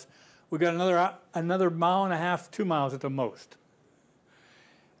tell us, we got another mile and a half, 2 miles at the most.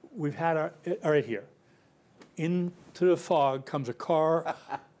 We've had right here. Into the fog comes a car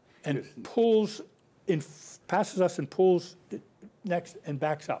and passes us and pulls next and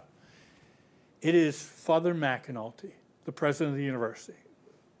backs up. It is Father McAnulty, the president of the university,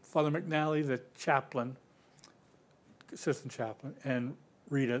 Father McNally, the chaplain, assistant chaplain, and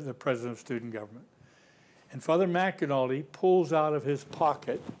Rita, the president of student government. And Father McAnulty pulls out of his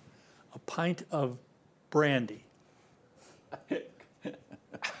pocket a pint of brandy.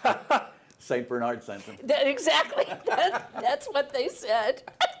 St. Bernard sent him. Exactly. That's what they said.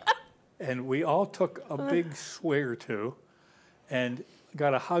 And we all took a big swig or two and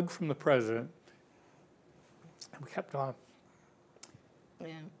got a hug from the president. And we kept on.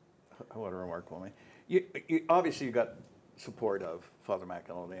 Yeah. What a remarkable man. You obviously you got support of Father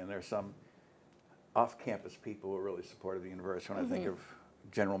McAnulty, and there's some off-campus people who are really supportive of the university. When I think of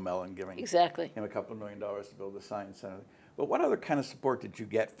General Mellon giving Exactly. him a couple of $1 million to build the science center. But what other kind of support did you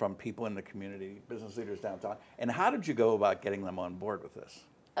get from people in the community, business leaders downtown, and how did you go about getting them on board with this?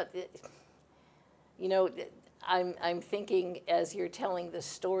 I'm thinking as you're telling the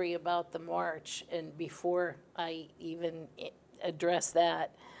story about the march, and before I even address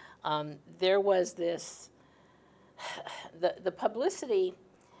that, there was this, the publicity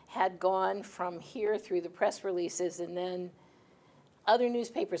had gone from here through the press releases, and then other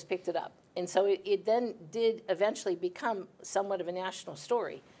newspapers picked it up. And so it then did eventually become somewhat of a national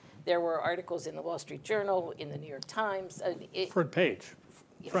story. There were articles in the Wall Street Journal, in the New York Times. Front page.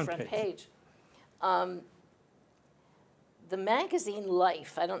 Front page. The magazine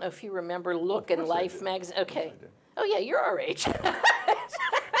Life, I don't know if you remember Look and Life magazine. Okay. Oh, yeah, you're our age.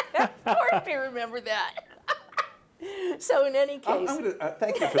 Of course you remember that. So in any case. I'm gonna,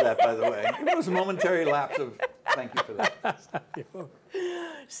 thank you for that, by the way. It was a momentary lapse of thank you for that.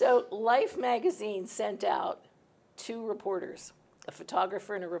 So Life magazine sent out 2 reporters, a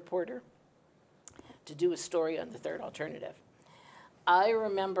photographer and a reporter, to do a story on the third alternative. I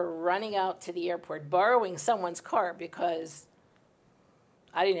remember running out to the airport, borrowing someone's car because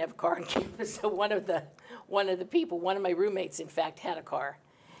I didn't have a car on campus. So one of the people, one of my roommates, in fact, had a car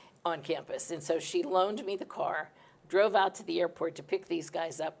on campus. And so she loaned me the car, drove out to the airport to pick these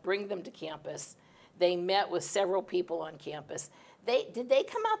guys up, bring them to campus. They met with several people on campus. Did they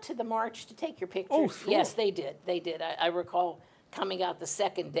come out to the march to take your pictures? Oh, sure. Yes, they did. They did. I recall coming out the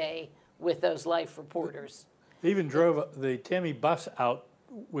second day with those Life reporters. They even drove the Tammy bus out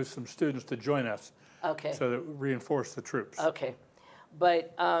with some students to join us. Okay. So that reinforced the troops. Okay.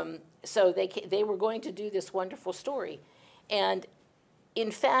 But so they were going to do this wonderful story. And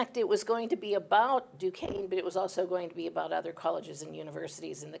in fact, it was going to be about Duquesne, but it was also going to be about other colleges and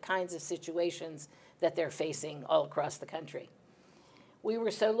universities and the kinds of situations that they're facing all across the country. We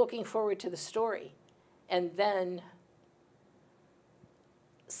were so looking forward to the story. And then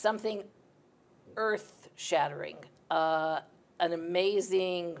something earth-shattering, an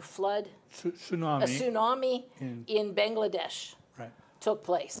amazing flood, Tsunami. a tsunami in Bangladesh took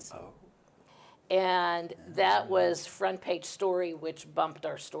place. And that was front page story, which bumped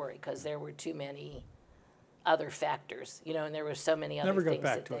our story because there were too many other factors, you know, and there were so many other Never things.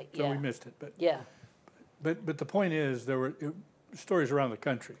 got back to it, so we missed it. But yeah. But the point is, there were stories around the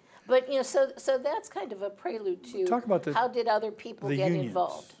country. But you know, so that's kind of a prelude to Talk about how did other people get unions,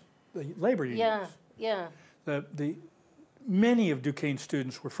 involved? The labor unions. Yeah, yeah. Many of Duquesne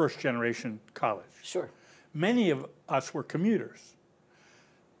students were first generation college. Sure. Many of us were commuters.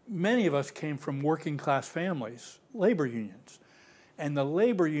 Many of us came from working class families, labor unions. And the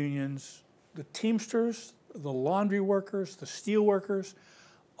labor unions, the Teamsters, the laundry workers, the steel workers,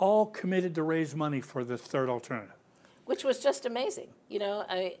 all committed to raise money for the third alternative. Which was just amazing, you know.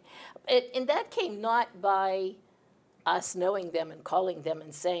 And that came not by us knowing them and calling them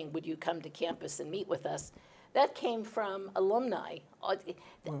and saying, would you come to campus and meet with us? That came from alumni.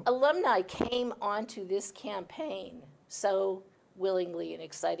 Alumni came onto this campaign so willingly and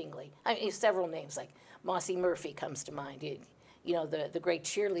excitingly. I mean, several names, like Mossy Murphy comes to mind, you know, the great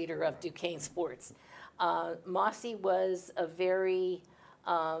cheerleader of Duquesne sports. Mossy was a very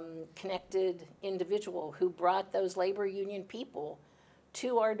connected individual who brought those labor union people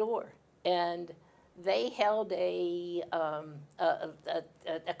to our door. And they held a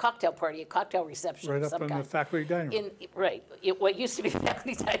cocktail party, a cocktail reception Right of up some in kind. the faculty dining room. What used to be the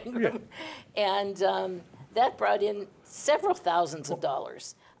faculty dining room. Yeah. And that brought in several thousands of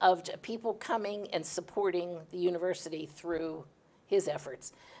dollars of people coming and supporting the university through his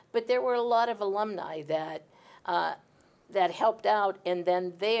efforts. But there were a lot of alumni that helped out, and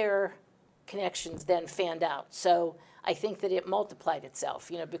then their connections then fanned out. So I think that it multiplied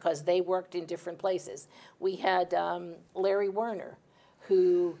itself, you know, because they worked in different places. We had Larry Werner,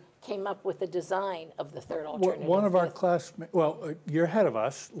 who came up with the design of the third alternative. One of our classmates, well, you're ahead of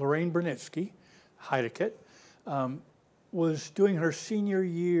us, Lorraine Brunitsky, Heideket, was doing her senior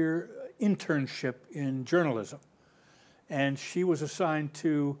year internship in journalism. And she was assigned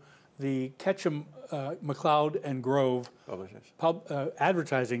to the Ketchum, McLeod and Grove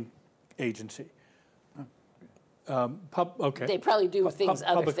advertising agency. Okay. They probably do things,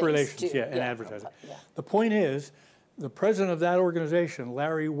 other public things relations, too. yeah, and advertising. Yeah. The point is, the president of that organization,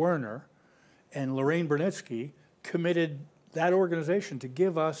 Larry Werner, and Lorraine Brunitsky committed that organization to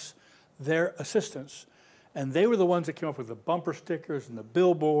give us their assistance. And they were the ones that came up with the bumper stickers and the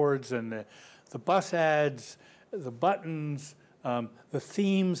billboards and the bus ads, the buttons, the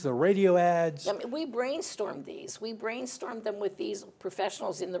themes, the radio ads. I mean, we brainstormed these. We brainstormed them with these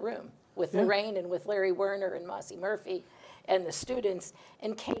professionals in the room, with Lorraine and with Larry Werner and Mossy Murphy and the students,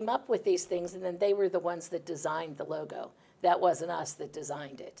 and came up with these things, and then they were the ones that designed the logo. That wasn't us that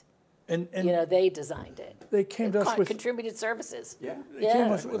designed it. And you know, they designed it. They came to us with contributed services. Yeah. Yeah.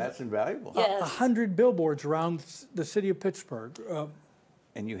 Well, that's invaluable. Yeah. 100 billboards around the city of Pittsburgh.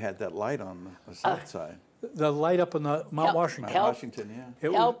 And you had that light on the south side. The light up on the Mount Washington. Mount Washington, yeah.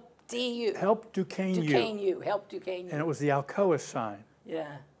 It Help DU. Help Duquesne U. Duquesne U. Help Duquesne U. And it was the Alcoa sign. Yeah.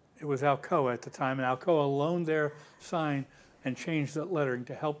 It was Alcoa at the time, and Alcoa loaned their sign and changed the lettering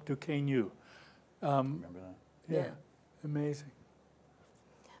to help Duquesne U. Remember that? Yeah, amazing.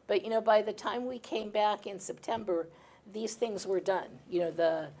 But, you know, by the time we came back in September, these things were done. You know,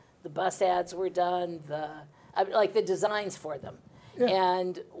 the bus ads were done, like the designs for them. Yeah.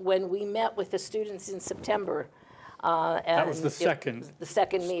 And when we met with the students in September, That was the second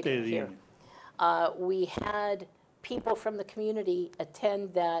second State meeting of the here, Union. we had people from the community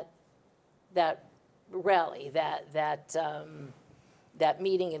attend that rally, that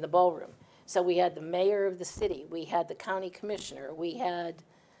meeting in the ballroom. So we had the mayor of the city, we had the county commissioner, we had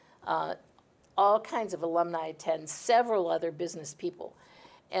all kinds of alumni attend, several other business people.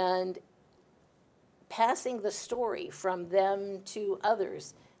 And passing the story from them to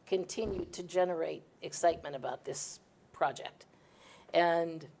others continued to generate excitement about this project.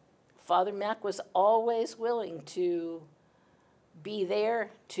 And Father Mac was always willing to be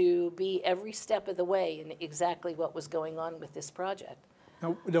there, to be every step of the way in exactly what was going on with this project.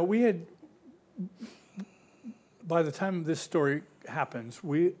 Now we had, by the time this story happens,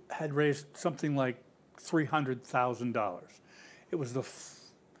 we had raised something like $300,000. It was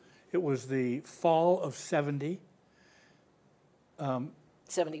the fall of 70. 70.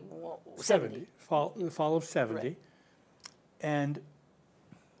 The fall of 70. Right. And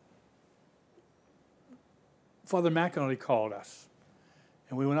Father McAnally called us,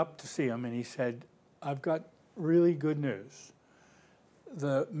 and we went up to see him, and he said, I've got really good news.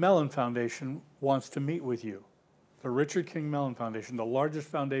 The Mellon Foundation wants to meet with you. The Richard King Mellon Foundation, the largest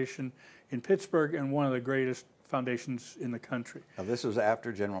foundation in Pittsburgh and one of the greatest foundations in the country. Now, this was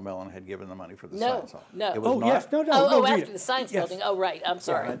after General Mellon had given the money for the science hall. No. It was Oh, not, yes, no, After Rita. the science Yes. building. Oh, right, I'm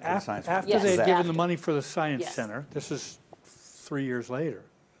sorry. right. For the science After Yes. they had given the After. money for the Science Yes. Center, this is 3 years later,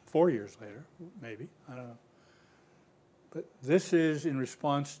 4 years later, maybe, I don't know. But this is in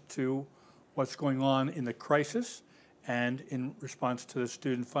response to what's going on in the crisis and in response to the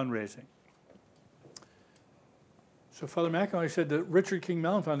student fundraising. So Father McAnally said the Richard King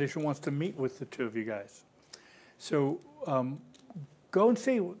Mellon Foundation wants to meet with the two of you guys. So go and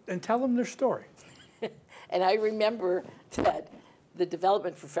see and tell them their story. And I remember that the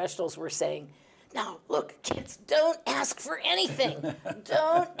development professionals were saying, now, look, kids, don't ask for anything.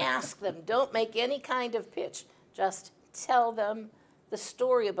 Don't ask them. Don't make any kind of pitch. Just tell them the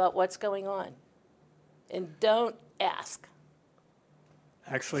story about what's going on. And don't ask.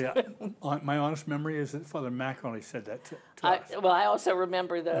 Actually, my honest memory is that Father McAnally said that to us. Well, I also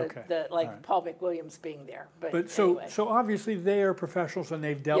remember Okay. the All right. Paul McWilliams being there. But So, anyway. so obviously they are professionals and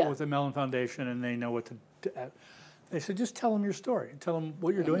they've dealt Yeah. with the Mellon Foundation and they know what to do. They said, just tell them your story and tell them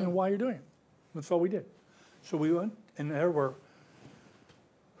what you're doing and why you're doing it. That's all we did. So we went, and there were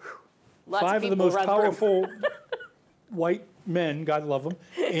Lots five of the people most run through. powerful white men, God love them,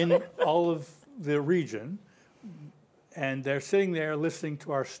 in all of the region. And they're sitting there listening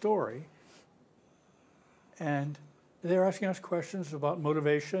to our story. And they're asking us questions about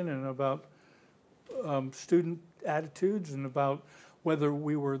motivation and about student attitudes and about whether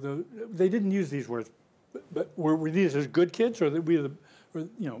we were they didn't use these words, but were these as good kids or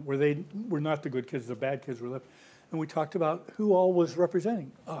were not the good kids, the bad kids were left. And we talked about who all was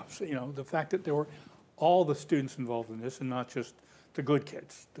representing us, the fact that there were all the students involved in this and not just the good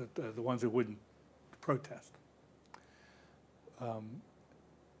kids, the ones that wouldn't protest.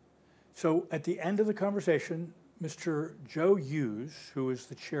 So at the end of the conversation, Mr. Joe Hughes, who is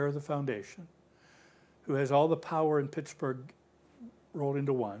the chair of the foundation, who has all the power in Pittsburgh rolled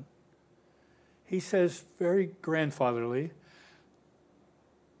into one, he says very grandfatherly,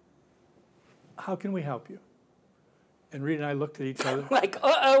 how can we help you? And Rita and I looked at each other. Like,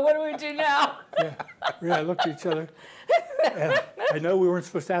 uh-oh, what do we do now? Yeah, Rita and I looked at each other. And I know we weren't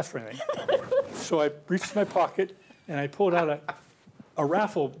supposed to ask for anything. So I reached my pocket and I pulled out a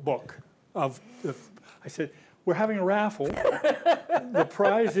raffle book I said, we're having a raffle. The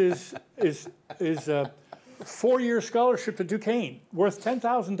prize is a 4-year scholarship to Duquesne, worth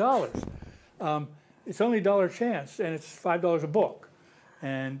 $10,000. It's only a dollar chance, and it's $5 a book.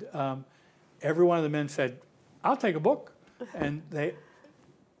 And every one of the men said, I'll take a book. And they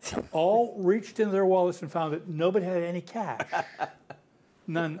all reached into their wallets and found that nobody had any cash.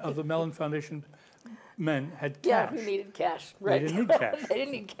 None of the Mellon Foundation men had Yeah, cash. who needed cash, right? They didn't need cash. They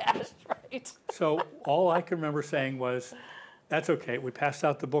didn't need cash, right? So all I can remember saying was, that's okay. We passed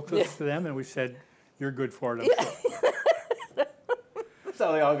out the booklets to them, and we said, you're good for it, I'm sure.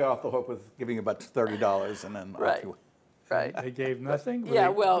 So they all got off the hook with giving about $30, and then Right. off you went. Right. They gave nothing. Yeah,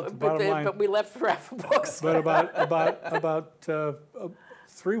 well, the bottom line, but we left the raffle books. but about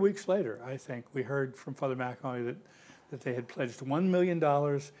 3 weeks later, I think, we heard from Father McAnally that they had pledged $1 million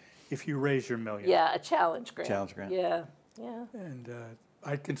if you raise your million. Yeah, a challenge grant. Challenge grant. Yeah, yeah. And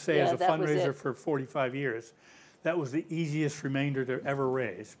I can say Yeah, as a that was fundraiser it. for 45 years, that was the easiest remainder to ever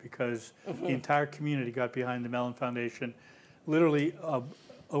raise because the entire community got behind the Mellon Foundation. Literally,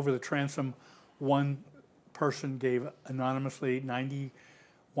 over the transom, one person gave anonymously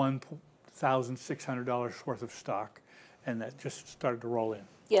 $91,600 worth of stock, and that just started to roll in.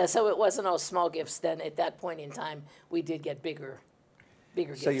 Yeah, so it wasn't all small gifts then. At that point in time, we did get bigger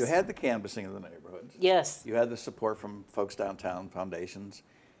gifts. So you had the canvassing of the neighborhoods. Yes. You had the support from folks downtown, foundations.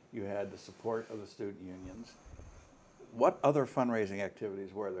 You had the support of the student unions. What other fundraising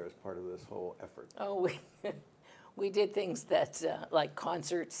activities were there as part of this whole effort? Oh, we did things that, like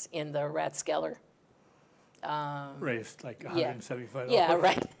concerts in the Rathskeller. Raised like $175. Yeah,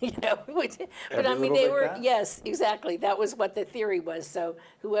 right. You know, we did. But I Every mean, little they bit were, counts. yes, exactly. That was what the theory was. So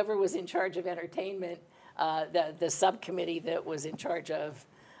whoever was in charge of entertainment, the subcommittee that was in charge of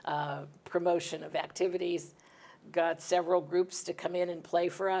promotion of activities, got several groups to come in and play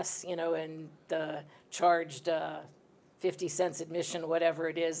for us, you know, and charged 50 cents admission, whatever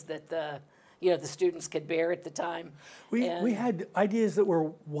it is that the students could bear at the time. We had ideas that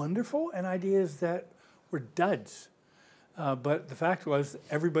were wonderful and ideas that were duds. But the fact was,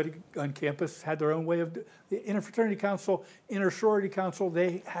 everybody on campus had their own way of, the interfraternity council, inter-sorority council,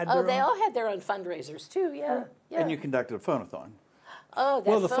 they had their own. Oh, they all had their own fundraisers too, yeah. Yeah. And you conducted a phonathon. Oh, that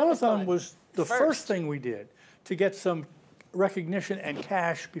Well, the phonathon phonathon was the first thing we did to get some recognition and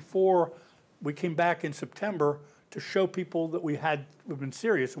cash before we came back in September to show people that we've been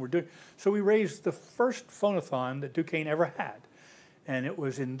serious and we're doing. So we raised the first phonathon that Duquesne ever had. And it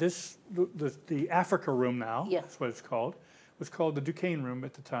was in this, the Africa room now, Yeah. that's what it's called. It was called the Duquesne room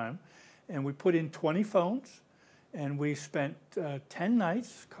at the time. And we put in 20 phones and we spent 10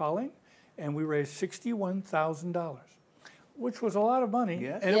 nights calling and we raised $61,000, which was a lot of money.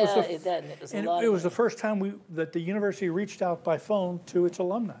 Yes. And Yeah, it was it was a lot the of first time that the university reached out by phone to its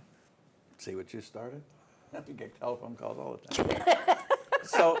alumni. See what you started? You get telephone calls all the time.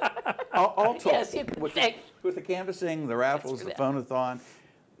 So, all told, Yes, you could with think. the canvassing, the raffles, the that. phonathon,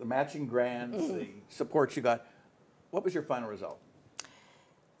 the matching grants, the support you got, what was your final result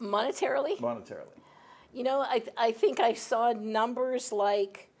Monetarily? monetarily? You know, I think I saw numbers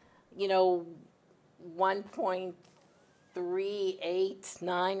like, you know,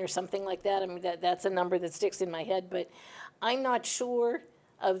 1.389 or something like that. I mean, that's a number that sticks in my head, but I'm not sure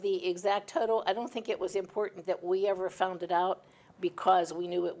of the exact total. I don't think it was important that we ever found it out because we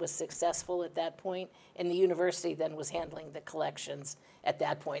knew it was successful at that point, and the university then was handling the collections at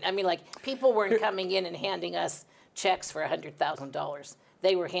that point. I mean, like, people weren't coming in and handing us checks for $100,000.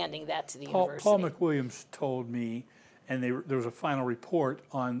 They were handing that to the university. Paul McWilliams told me, and there was a final report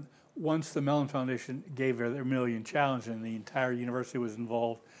on once the Mellon Foundation gave their million challenge and the entire university was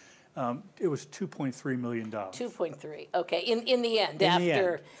involved, it was $2.3 million. 2.3, okay, in the end, In the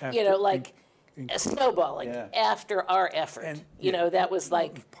after, end, you know, after like, snowballing, Yeah. after our effort. And, You yeah, know, that was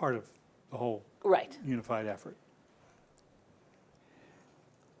like, part of the whole right, unified effort.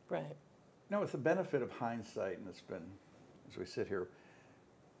 right. Now, with the benefit of hindsight, and it's been, as we sit here,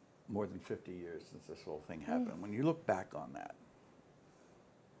 more than 50 years since this whole thing happened. When you look back on that,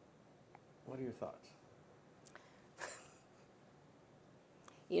 what are your thoughts?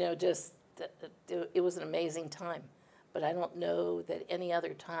 You know, just, it was an amazing time. But I don't know that any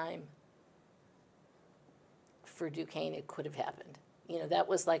other time for Duquesne it could have happened. You know, that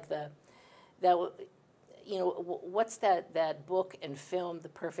was like what's that book and film, The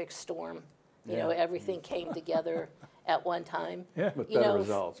Perfect Storm? You know, Yeah. everything came together at one time. Yeah. With You better know,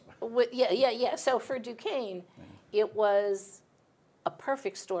 results. Yeah. So for Duquesne, it was a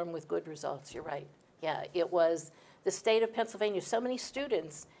perfect storm with good results. You're right. Yeah, it was the state of Pennsylvania. So many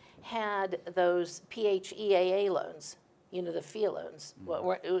students had those PHEAA loans. You know, the FIA loans.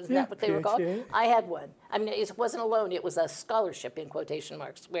 Wasn't that what they were called? PHEAA. I had one. I mean, it wasn't a loan. It was a scholarship in quotation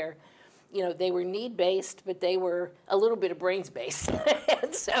marks, where, you know, they were need-based, but they were a little bit of brains-based.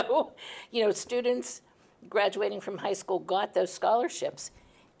 And so, you know, students graduating from high school got those scholarships,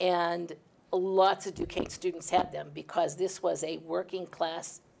 and lots of Duquesne students had them because this was a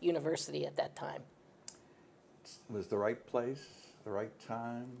working-class university at that time. It was the right place, the right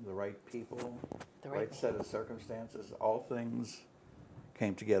time, the right people, The right right- set of circumstances. All things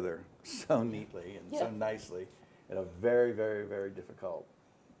came together so neatly and so Yeah. nicely at a very, very, very difficult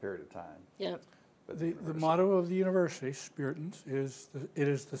period of time. Yeah. for The university. motto of the university, Spiritans, is it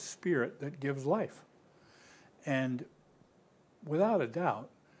is the spirit that gives life. And without a doubt,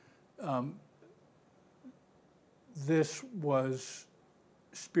 this was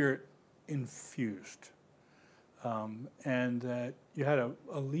spirit infused. and that you had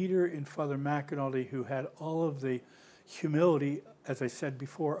a leader in Father McAnulty who had all of the humility, as I said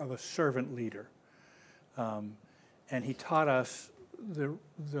before, of a servant leader. And he taught us the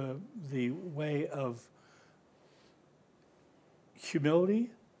way of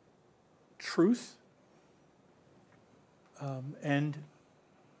humility, truth, and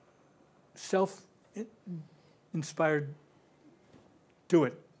self-inspired, do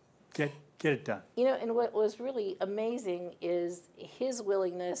it, get it done. You know, and what was really amazing is his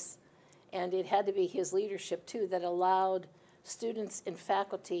willingness, and it had to be his leadership too, that allowed students and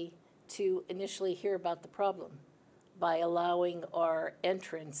faculty to initially hear about the problem by allowing our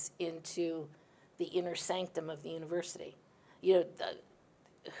entrance into the inner sanctum of the university. You know,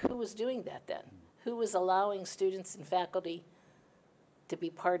 who was doing that then? Who was allowing students and faculty to be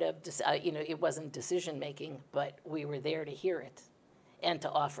part of, you know, it wasn't decision making, but we were there to hear it and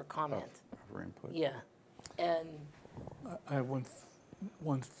to offer comment. Offer input. Yeah, and I have one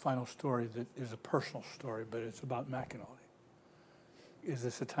final story that is a personal story, but it's about McAnulty. Is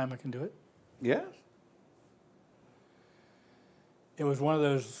this the time I can do it? Yes. It was one of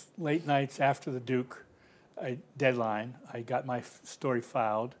those late nights after the Duke deadline. I got my story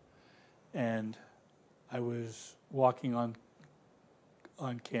filed, and I was walking on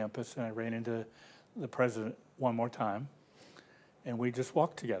campus, and I ran into the president one more time, and we just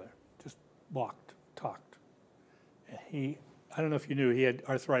walked together, just walked, talked. And I don't know if you knew, he had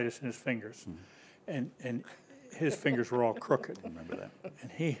arthritis in his fingers, and his fingers were all crooked. I remember that.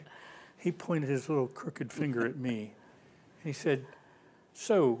 And he pointed his little crooked finger at me, and he said,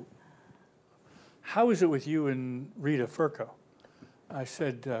 "So, how is it with you and Rita Ferko?" I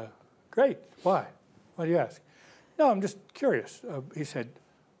said, "Great. Why? Why do you ask?" "No, I'm just curious." He said,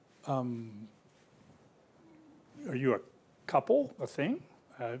 "Are you a couple, a thing?"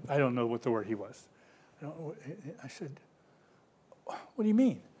 I don't know what the word he was. I said, "What do you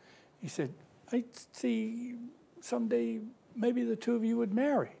mean?" He said, "I see someday maybe the two of you would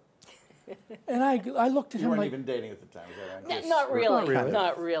marry." And I looked at You him weren't like, even dating at the time, is that right? not really, really.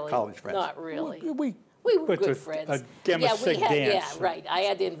 not really, College friends. not really. we We were went good to friends. a Gamma Sig dance. Yeah, right. I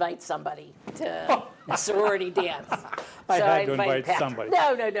had to invite somebody to a sorority dance. I So had to invited invite Pat. somebody.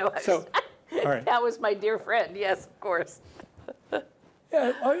 No. So, all right. That was my dear friend. Yes, of course.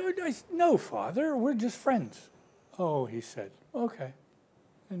 Yeah, no, Father, we're just friends. "Oh," he said, "okay."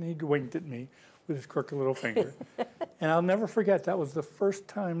 And he winked at me with his crooked little finger. And I'll never forget, that was the first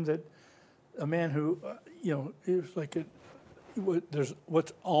time that a man who, you know, it was like there's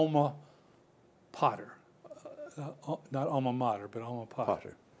what's alma pater. Not alma mater, but alma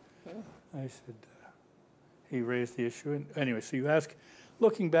pater. I said, he raised the issue. And anyway, so you ask,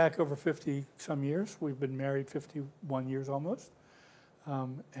 looking back over 50-some years, we've been married 51 years almost.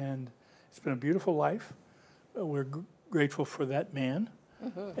 And it's been a beautiful life. We're grateful for that man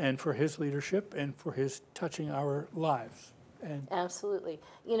and for his leadership and for his touching our lives. And Absolutely.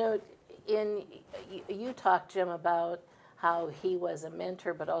 You know, you talked, Jim, about how he was a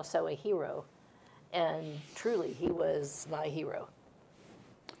mentor but also a hero. And truly, he was my hero.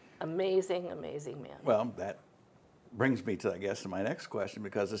 Amazing, amazing man. Well, that brings me to, I guess, to my next question,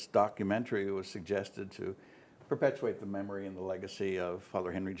 because this documentary was suggested to perpetuate the memory and the legacy of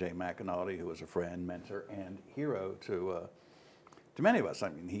Father Henry J. McAnulty, who was a friend, mentor, and hero to many of us. I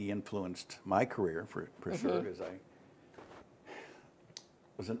mean, he influenced my career for sure, as I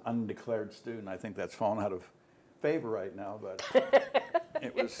was an undeclared student. I think that's fallen out of favor right now, but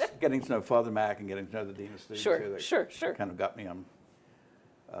it was getting to know Father Mac and getting to know the Dean of Students that kind of got me on.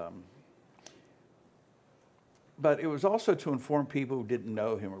 But it was also to inform people who didn't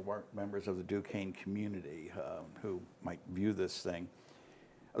know him or weren't members of the Duquesne community who might view this thing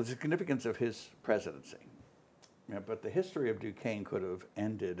of the significance of his presidency. You know, but the history of Duquesne could have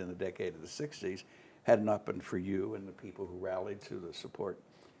ended in the decade of the 60s had it not been for you and the people who rallied to the support.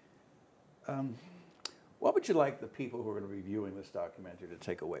 What would you like the people who are going to be viewing this documentary to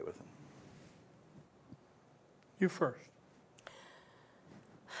take away with them? you first.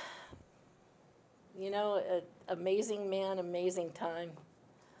 You know, amazing man, amazing time.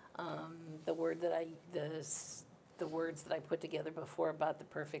 The words that I put together before about the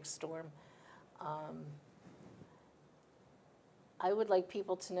perfect storm. I would like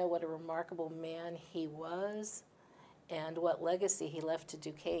people to know what a remarkable man he was and what legacy he left to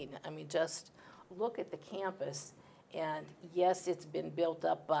Duquesne. I mean, just look at the campus, and yes, it's been built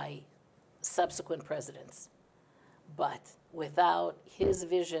up by subsequent presidents, but without his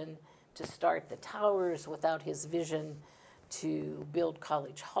vision to start the towers, without his vision to build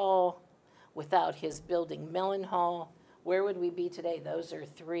College Hall, without his building Mellon Hall, where would we be today? Those are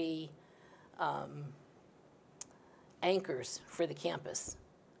three anchors for the campus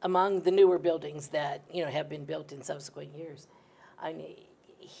among the newer buildings that, you know, have been built in subsequent years. I mean,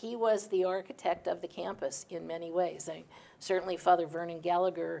 he was the architect of the campus in many ways. Certainly Father Vernon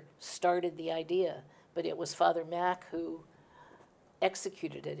Gallagher started the idea, but it was Father Mack who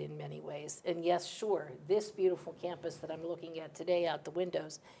executed it in many ways. And yes, sure, this beautiful campus that I'm looking at today out the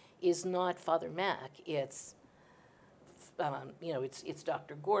windows is not Father Mack. It's, you know, it's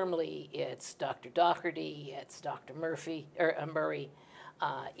Dr. Gormley, it's Dr. Doherty, it's Dr. Murray.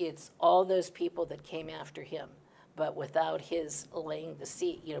 It's all those people that came after him, but without his laying the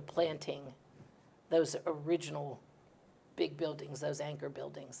seed, you know, planting those original big buildings, those anchor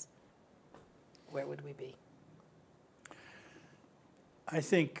buildings, where would we be? I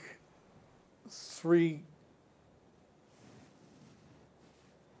think 3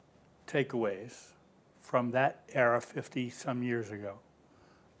 takeaways from that era 50-some years ago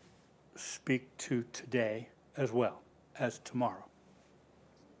speak to today as well as tomorrow.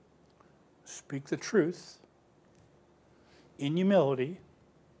 Speak the truth in humility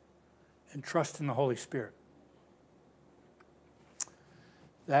and trust in the Holy Spirit.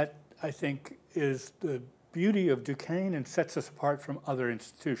 That, I think, is the beauty of Duquesne and sets us apart from other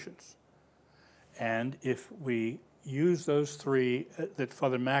institutions. And if we use those 3 that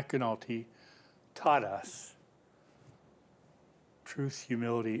Father McAnulty taught us, truth,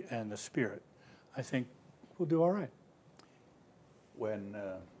 humility, and the Spirit, I think we'll do all right. When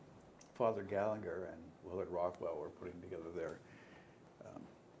Father Gallagher and Willard Rockwell were putting together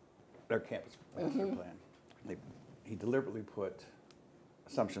their campus master plan, he deliberately put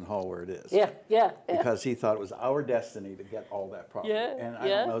Assumption Hall where it is. Yeah. Because he thought it was our destiny to get all that property. Yeah, and I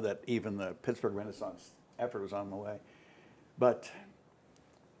don't know that even the Pittsburgh Renaissance effort was on the way. But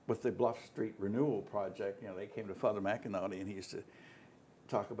with the Bluff Street Renewal Project, you know, they came to Father McAnulty and he used to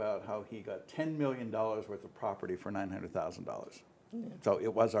talk about how he got $10 million worth of property for $900,000. Yeah. So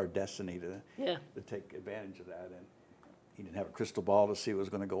it was our destiny to take advantage of that. And he didn't have a crystal ball to see what was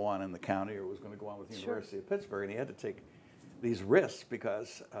going to go on in the county or what was going to go on with the University of Pittsburgh. And he had to take these risks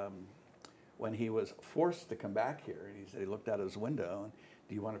because when he was forced to come back here, and he said he looked out his window, and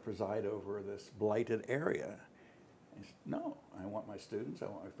do you want to preside over this blighted area? And he said, no, I want my students, I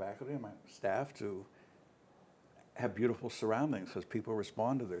want my faculty and my staff to have beautiful surroundings because people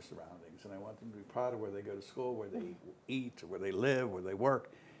respond to their surroundings, and I want them to be proud of where they go to school, where they eat, where they live, where they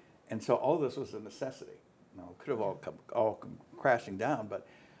work. And so all this was a necessity. Now, it could have all come crashing down, but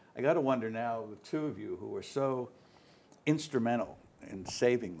I got to wonder now, the 2 of you who were so instrumental in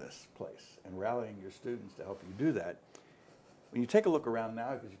saving this place and rallying your students to help you do that. When you take a look around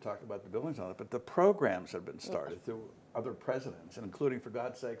now, because you talked about the buildings on it, but the programs have been started through other presidents, and including, for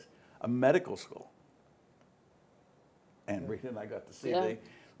God's sakes, a medical school. And Rita and I got to see the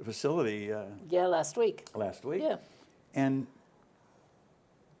facility. Last week. Last week. Yeah. And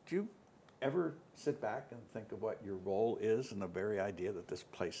do you ever sit back and think of what your role is in the very idea that this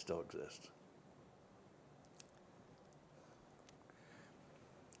place still exists?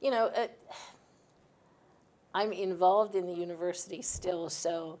 You know, I'm involved in the university still,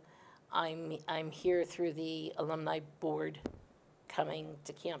 so I'm here through the alumni board, coming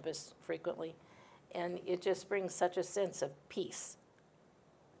to campus frequently, and it just brings such a sense of peace.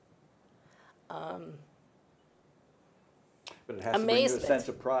 But it has to bring you a sense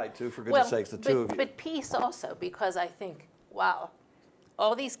of pride too, for goodness sakes, the 2 of you. But peace also, because I think, wow,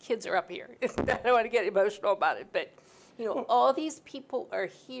 all these kids are up here. I don't want to get emotional about it, but you know, all these people are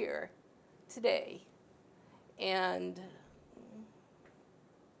here today, and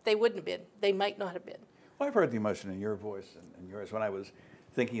they wouldn't have been. They might not have been. Well, I've heard the emotion in your voice and yours when I was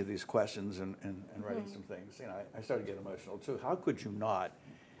thinking of these questions and writing some things. You know, I started to get emotional too. How could you not,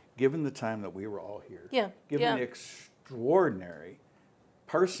 given the time that we were all here, given the extraordinary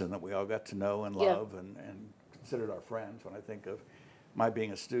person that we all got to know and love and considered our friends, when I think of my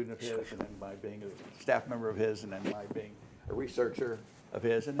being a student of his, and then my being a staff member of his, and then my being a researcher of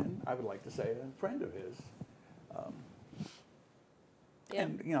his, and then I would like to say a friend of his.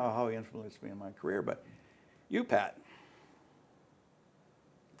 And you know how he influenced me in my career. But you, Pat,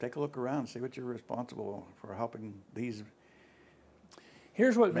 take a look around, see what you're responsible for helping these.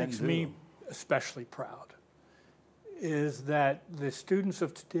 Here's what makes me especially proud, is that the students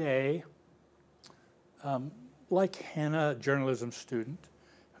of today, like Hannah, a journalism student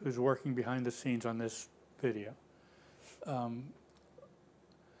who's working behind the scenes on this video,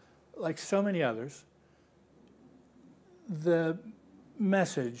 like so many others, the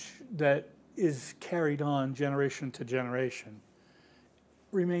message that is carried on generation to generation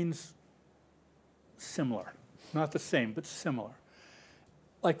remains similar. Not the same, but similar.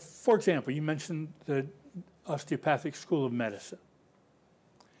 Like, for example, you mentioned the Osteopathic School of Medicine.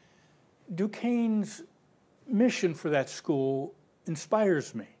 Duquesne's mission for that school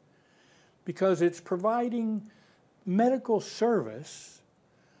inspires me because it's providing medical service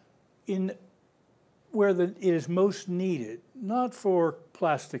in where it is most needed, not for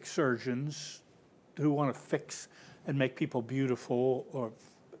plastic surgeons who want to fix and make people beautiful, or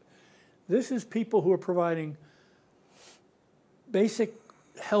this is people who are providing basic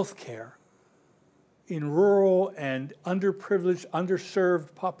health care in rural and underprivileged,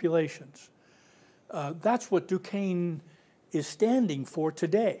 underserved populations. That's what Duquesne is standing for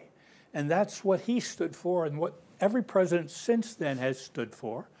today. And that's what he stood for and what every president since then has stood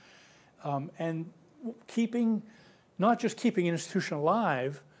for. And keeping, not just keeping an institution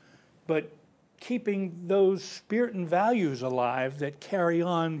alive, but keeping those spirit and values alive that carry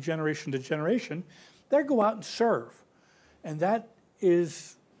on generation to generation. They go out and serve. And that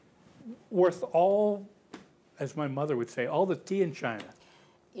is worth all, as my mother would say, all the tea in China.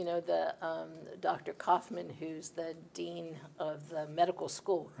 You know, Dr. Kaufman, who's the dean of the medical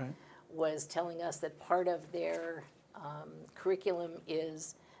school, Right. was telling us that part of their curriculum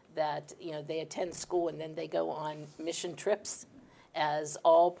is that, you know, they attend school and then they go on mission trips as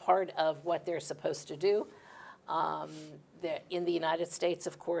all part of what they're supposed to do. They're in the United States,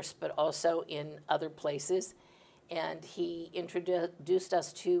 of course, but also in other places. And he introduced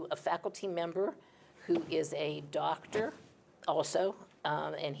us to a faculty member who is a doctor also,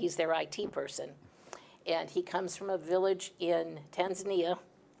 and he's their IT person. And he comes from a village in Tanzania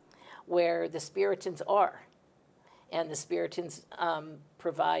where the Spiritans are. And the Spiritans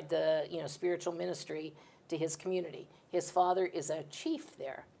provide the spiritual ministry to his community. His father is a chief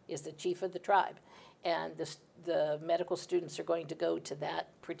there, is the chief of the tribe. And the medical students are going to go to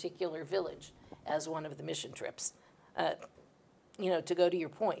that particular village as one of the mission trips. To go to your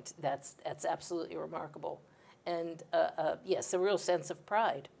point, that's absolutely remarkable. And yes, a real sense of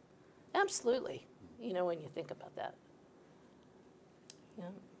pride. Absolutely, when you think about that. Yeah.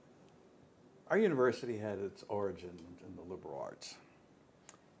 Our university had its origin in the liberal arts,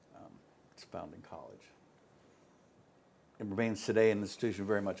 its founding college. It remains today an institution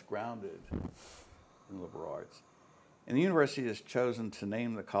very much grounded in liberal arts. And the university has chosen to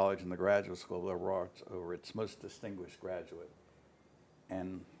name the college and the graduate school of liberal arts over its most distinguished graduate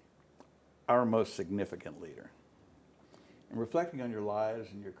and our most significant leader. And reflecting on your lives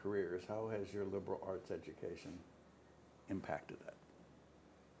and your careers, how has your liberal arts education impacted that?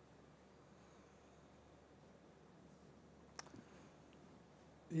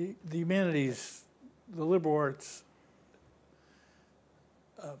 The humanities, the liberal arts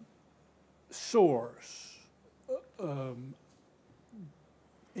soars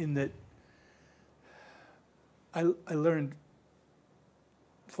in that I learned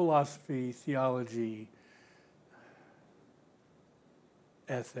philosophy, theology,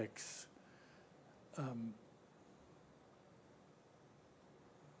 ethics,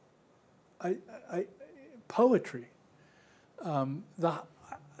 poetry. I'm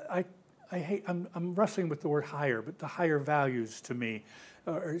wrestling with the word higher, but the higher values to me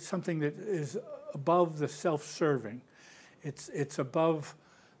are something that is above the self-serving. It's above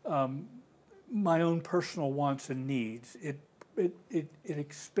my own personal wants and needs. It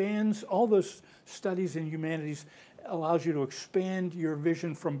expands, all those studies in humanities allows you to expand your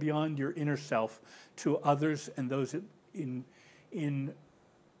vision from beyond your inner self to others and those in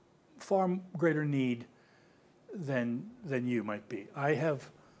far greater need than you might be. I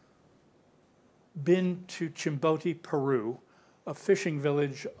have been to Chimbote, Peru, a fishing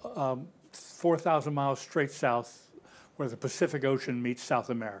village 4,000 miles straight south where the Pacific Ocean meets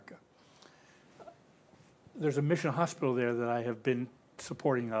South America. There's a mission hospital there that I have been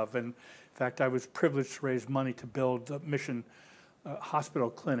supporting of, and in fact I was privileged to raise money to build a mission hospital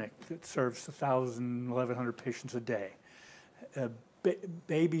clinic that serves 1,000, 1,100 patients a day.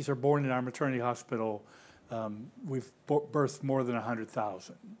 Babies are born in our maternity hospital. We've birthed more than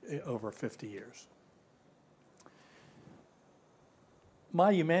 100,000 over 50 years.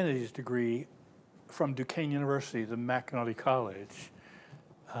 My humanities degree from Duquesne University, the Mackinac College,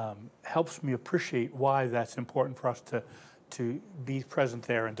 helps me appreciate why that's important for us to be present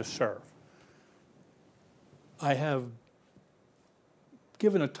there and to serve. I have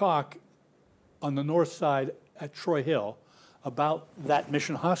given a talk on the north side at Troy Hill about that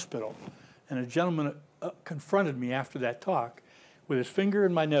mission hospital, and a gentleman confronted me after that talk with his finger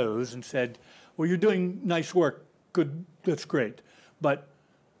in my nose and said, well, you're doing nice work, good, that's great, but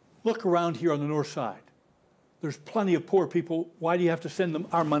look around here on the north side. There's plenty of poor people. Why do you have to send them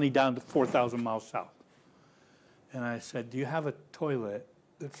our money down to 4,000 miles south? And I said, do you have a toilet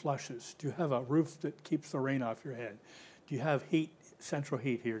that flushes? Do you have a roof that keeps the rain off your head? Do you have heat, central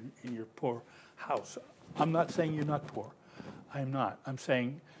heat here in your poor house? I'm not saying you're not poor. I'm not. I'm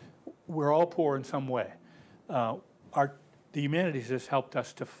saying we're all poor in some way. The humanities has helped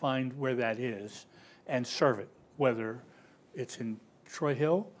us to find where that is and serve it, whether it's in Troy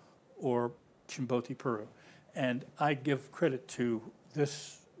Hill or Chimbote, Peru. And I give credit to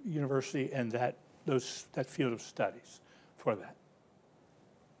this university and that field of studies for that.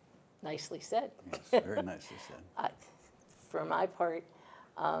 Nicely said. Yes, very nicely said. For my part,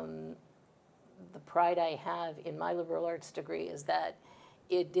 the pride I have in my liberal arts degree is that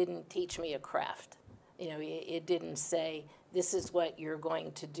it didn't teach me a craft. You know, it didn't say, this is what you're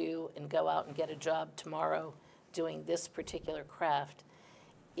going to do and go out and get a job tomorrow doing this particular craft.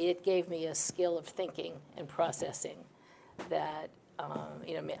 It gave me a skill of thinking and processing that,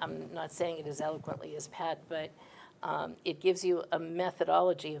 you know, I'm not saying it as eloquently as Pat, but it gives you a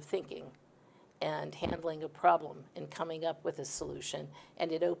methodology of thinking and handling a problem and coming up with a solution,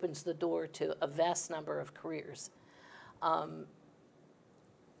 and it opens the door to a vast number of careers.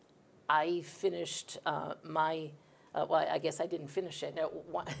 I finished well, I guess I didn't finish it. No,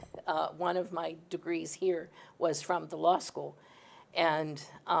 one of my degrees here was from the law school, and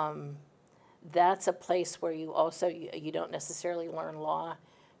that's a place where you also, you don't necessarily learn law,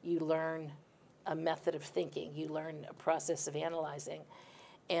 you learn a method of thinking, you learn a process of analyzing.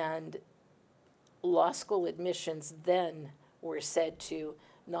 And law school admissions then were said to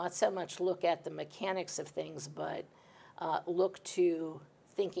not so much look at the mechanics of things, but look to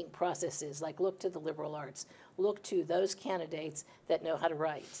thinking processes, like look to the liberal arts, look to those candidates that know how to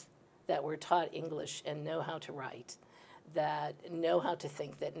write, that were taught English and know how to write, that know how to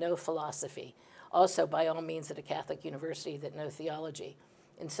think, that know philosophy. Also, by all means, at a Catholic university, that know theology.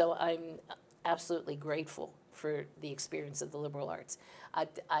 And so I'm absolutely grateful for the experience of the liberal arts.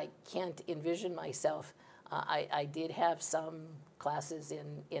 I can't envision myself. I did have some classes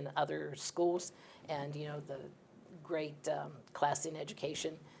in other schools, and you know, the great class in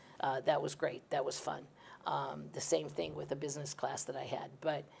education, that was great, that was fun. The same thing with a business class that I had,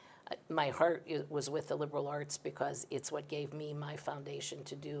 but my heart was with the liberal arts because it's what gave me my foundation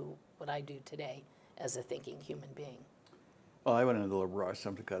to do what I do today as a thinking human being. Well, I went into the liberal arts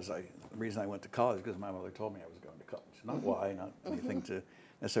simply because the reason I went to college is because my mother told me I was going to college. Not why, not anything to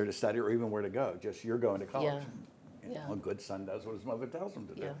necessarily to study or even where to go, just you're going to college. You know, a good son does what his mother tells him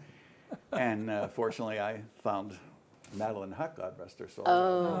to do. And fortunately, I found Madeline Huck, God rest her soul,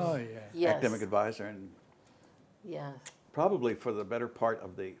 academic advisor, and probably for the better part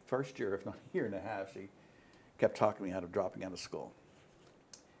of the first year, if not a year and a half, she kept talking me out of dropping out of school.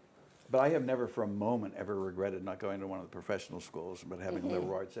 But I have never for a moment ever regretted not going to one of the professional schools, but having a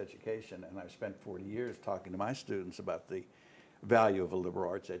liberal arts education. And I've spent 40 years talking to my students about the value of a liberal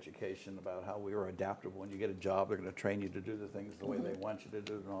arts education, about how we are adaptable. When you get a job, they're going to train you to do the things the way they want you to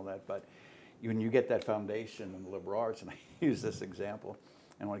do and all that. But when you get that foundation in the liberal arts, and I use this example,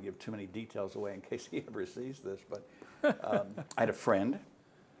 I don't want to give too many details away in case he ever sees this, but I had a friend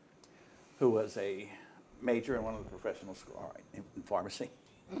who was a major in one of the professional schools, in pharmacy,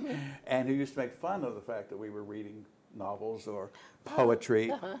 and who used to make fun of the fact that we were reading novels or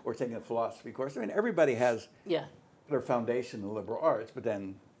poetry or taking a philosophy course. I mean, everybody has their foundation in the liberal arts, but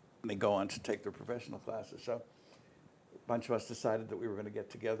then they go on to take their professional classes. So a bunch of us decided that we were going to get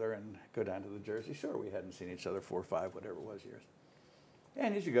together and go down to the Jersey Shore. We hadn't seen each other 4 or 5, whatever it was, years.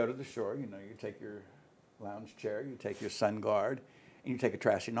 And as you go to the shore, you know, you take your lounge chair, you take your sun guard, and you take a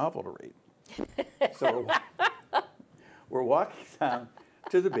trashy novel to read. So we're walking down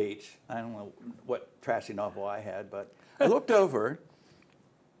to the beach. I don't know what trashy novel I had, but I looked over,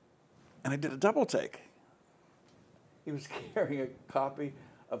 and I did a double take. He was carrying a copy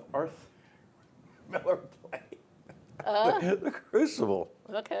of Arthur Miller play, The Crucible.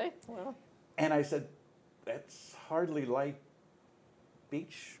 Okay, well. And I said, that's hardly like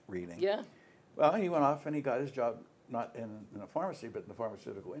beach reading. Yeah. Well, he went off and he got his job not in a pharmacy, but in the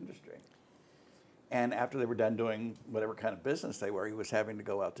pharmaceutical industry. And after they were done doing whatever kind of business they were, he was having to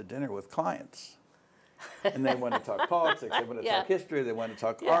go out to dinner with clients. And they wanted to talk politics, they wanted to talk history, they wanted to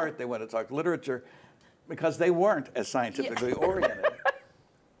talk art, they wanted to talk literature, because they weren't as scientifically oriented.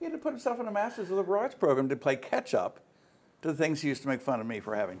 He had to put himself in a Master's of Liberal Arts program to play catch-up to the things he used to make fun of me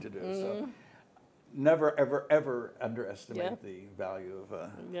for having to do. So never, ever, ever underestimate the value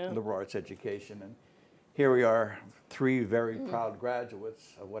of liberal arts education. And here we are, 3 very proud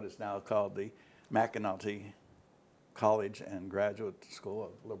graduates of what is now called the McAnulty College and Graduate School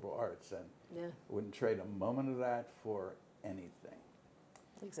of Liberal Arts. And wouldn't trade a moment of that for anything.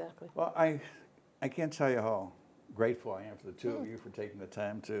 Exactly. Well, I can't tell you how grateful I am for the two of you for taking the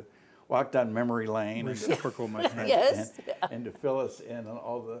time to walk down memory lane Reciprocal, my friend. Yes. and to fill us in on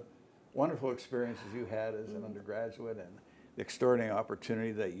all the wonderful experiences you had as an undergraduate and the extraordinary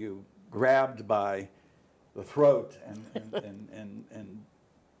opportunity that you grabbed by the throat and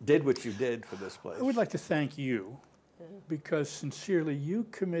did what you did for this place. I would like to thank you because sincerely you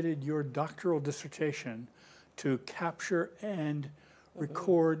committed your doctoral dissertation to capture and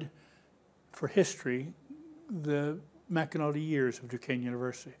record for history the McAnulty years of Duquesne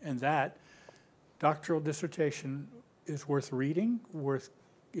University. And that doctoral dissertation is worth reading,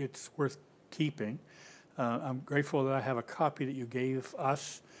 it's worth keeping. I'm grateful that I have a copy that you gave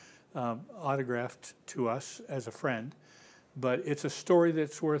us, autographed to us as a friend. But it's a story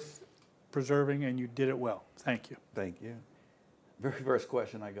that's worth preserving, and you did it well. Thank you. Thank you. Very first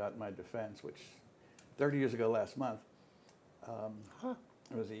question I got in my defense, which 30 years ago last month, I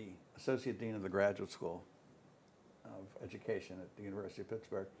was the Associate Dean of the Graduate School of Education at the University of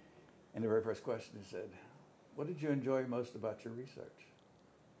Pittsburgh. And the very first question he said, "What did you enjoy most about your research?"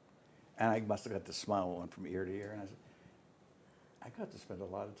 And I must have got the smile went from ear to ear. And I said, "I got to spend a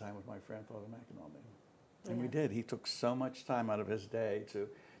lot of time with my friend, Father McAnulty." And we did. He took so much time out of his day to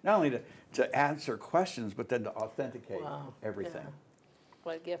not only to answer questions, but then to authenticate everything. Yeah.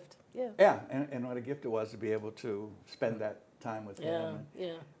 What a gift. Yeah. Yeah, and what a gift it was to be able to spend that time with him.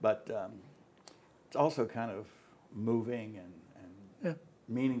 Yeah. But it's also kind of moving and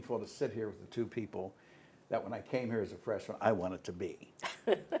meaningful to sit here with the two people that when I came here as a freshman, I wanted to be.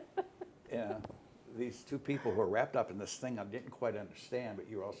 These two people who are wrapped up in this thing I didn't quite understand, but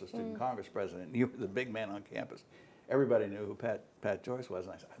you were also student Congress president, and you were the big man on campus. Everybody knew who Pat Joyce was,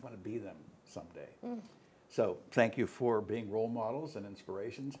 and I said, I want to be them someday. So thank you for being role models and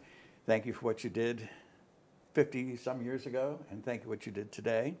inspirations. Thank you for what you did 50-some years ago, and thank you for what you did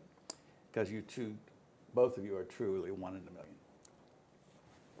today, because you two, both of you are truly one in a million.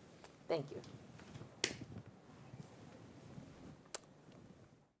 Thank you.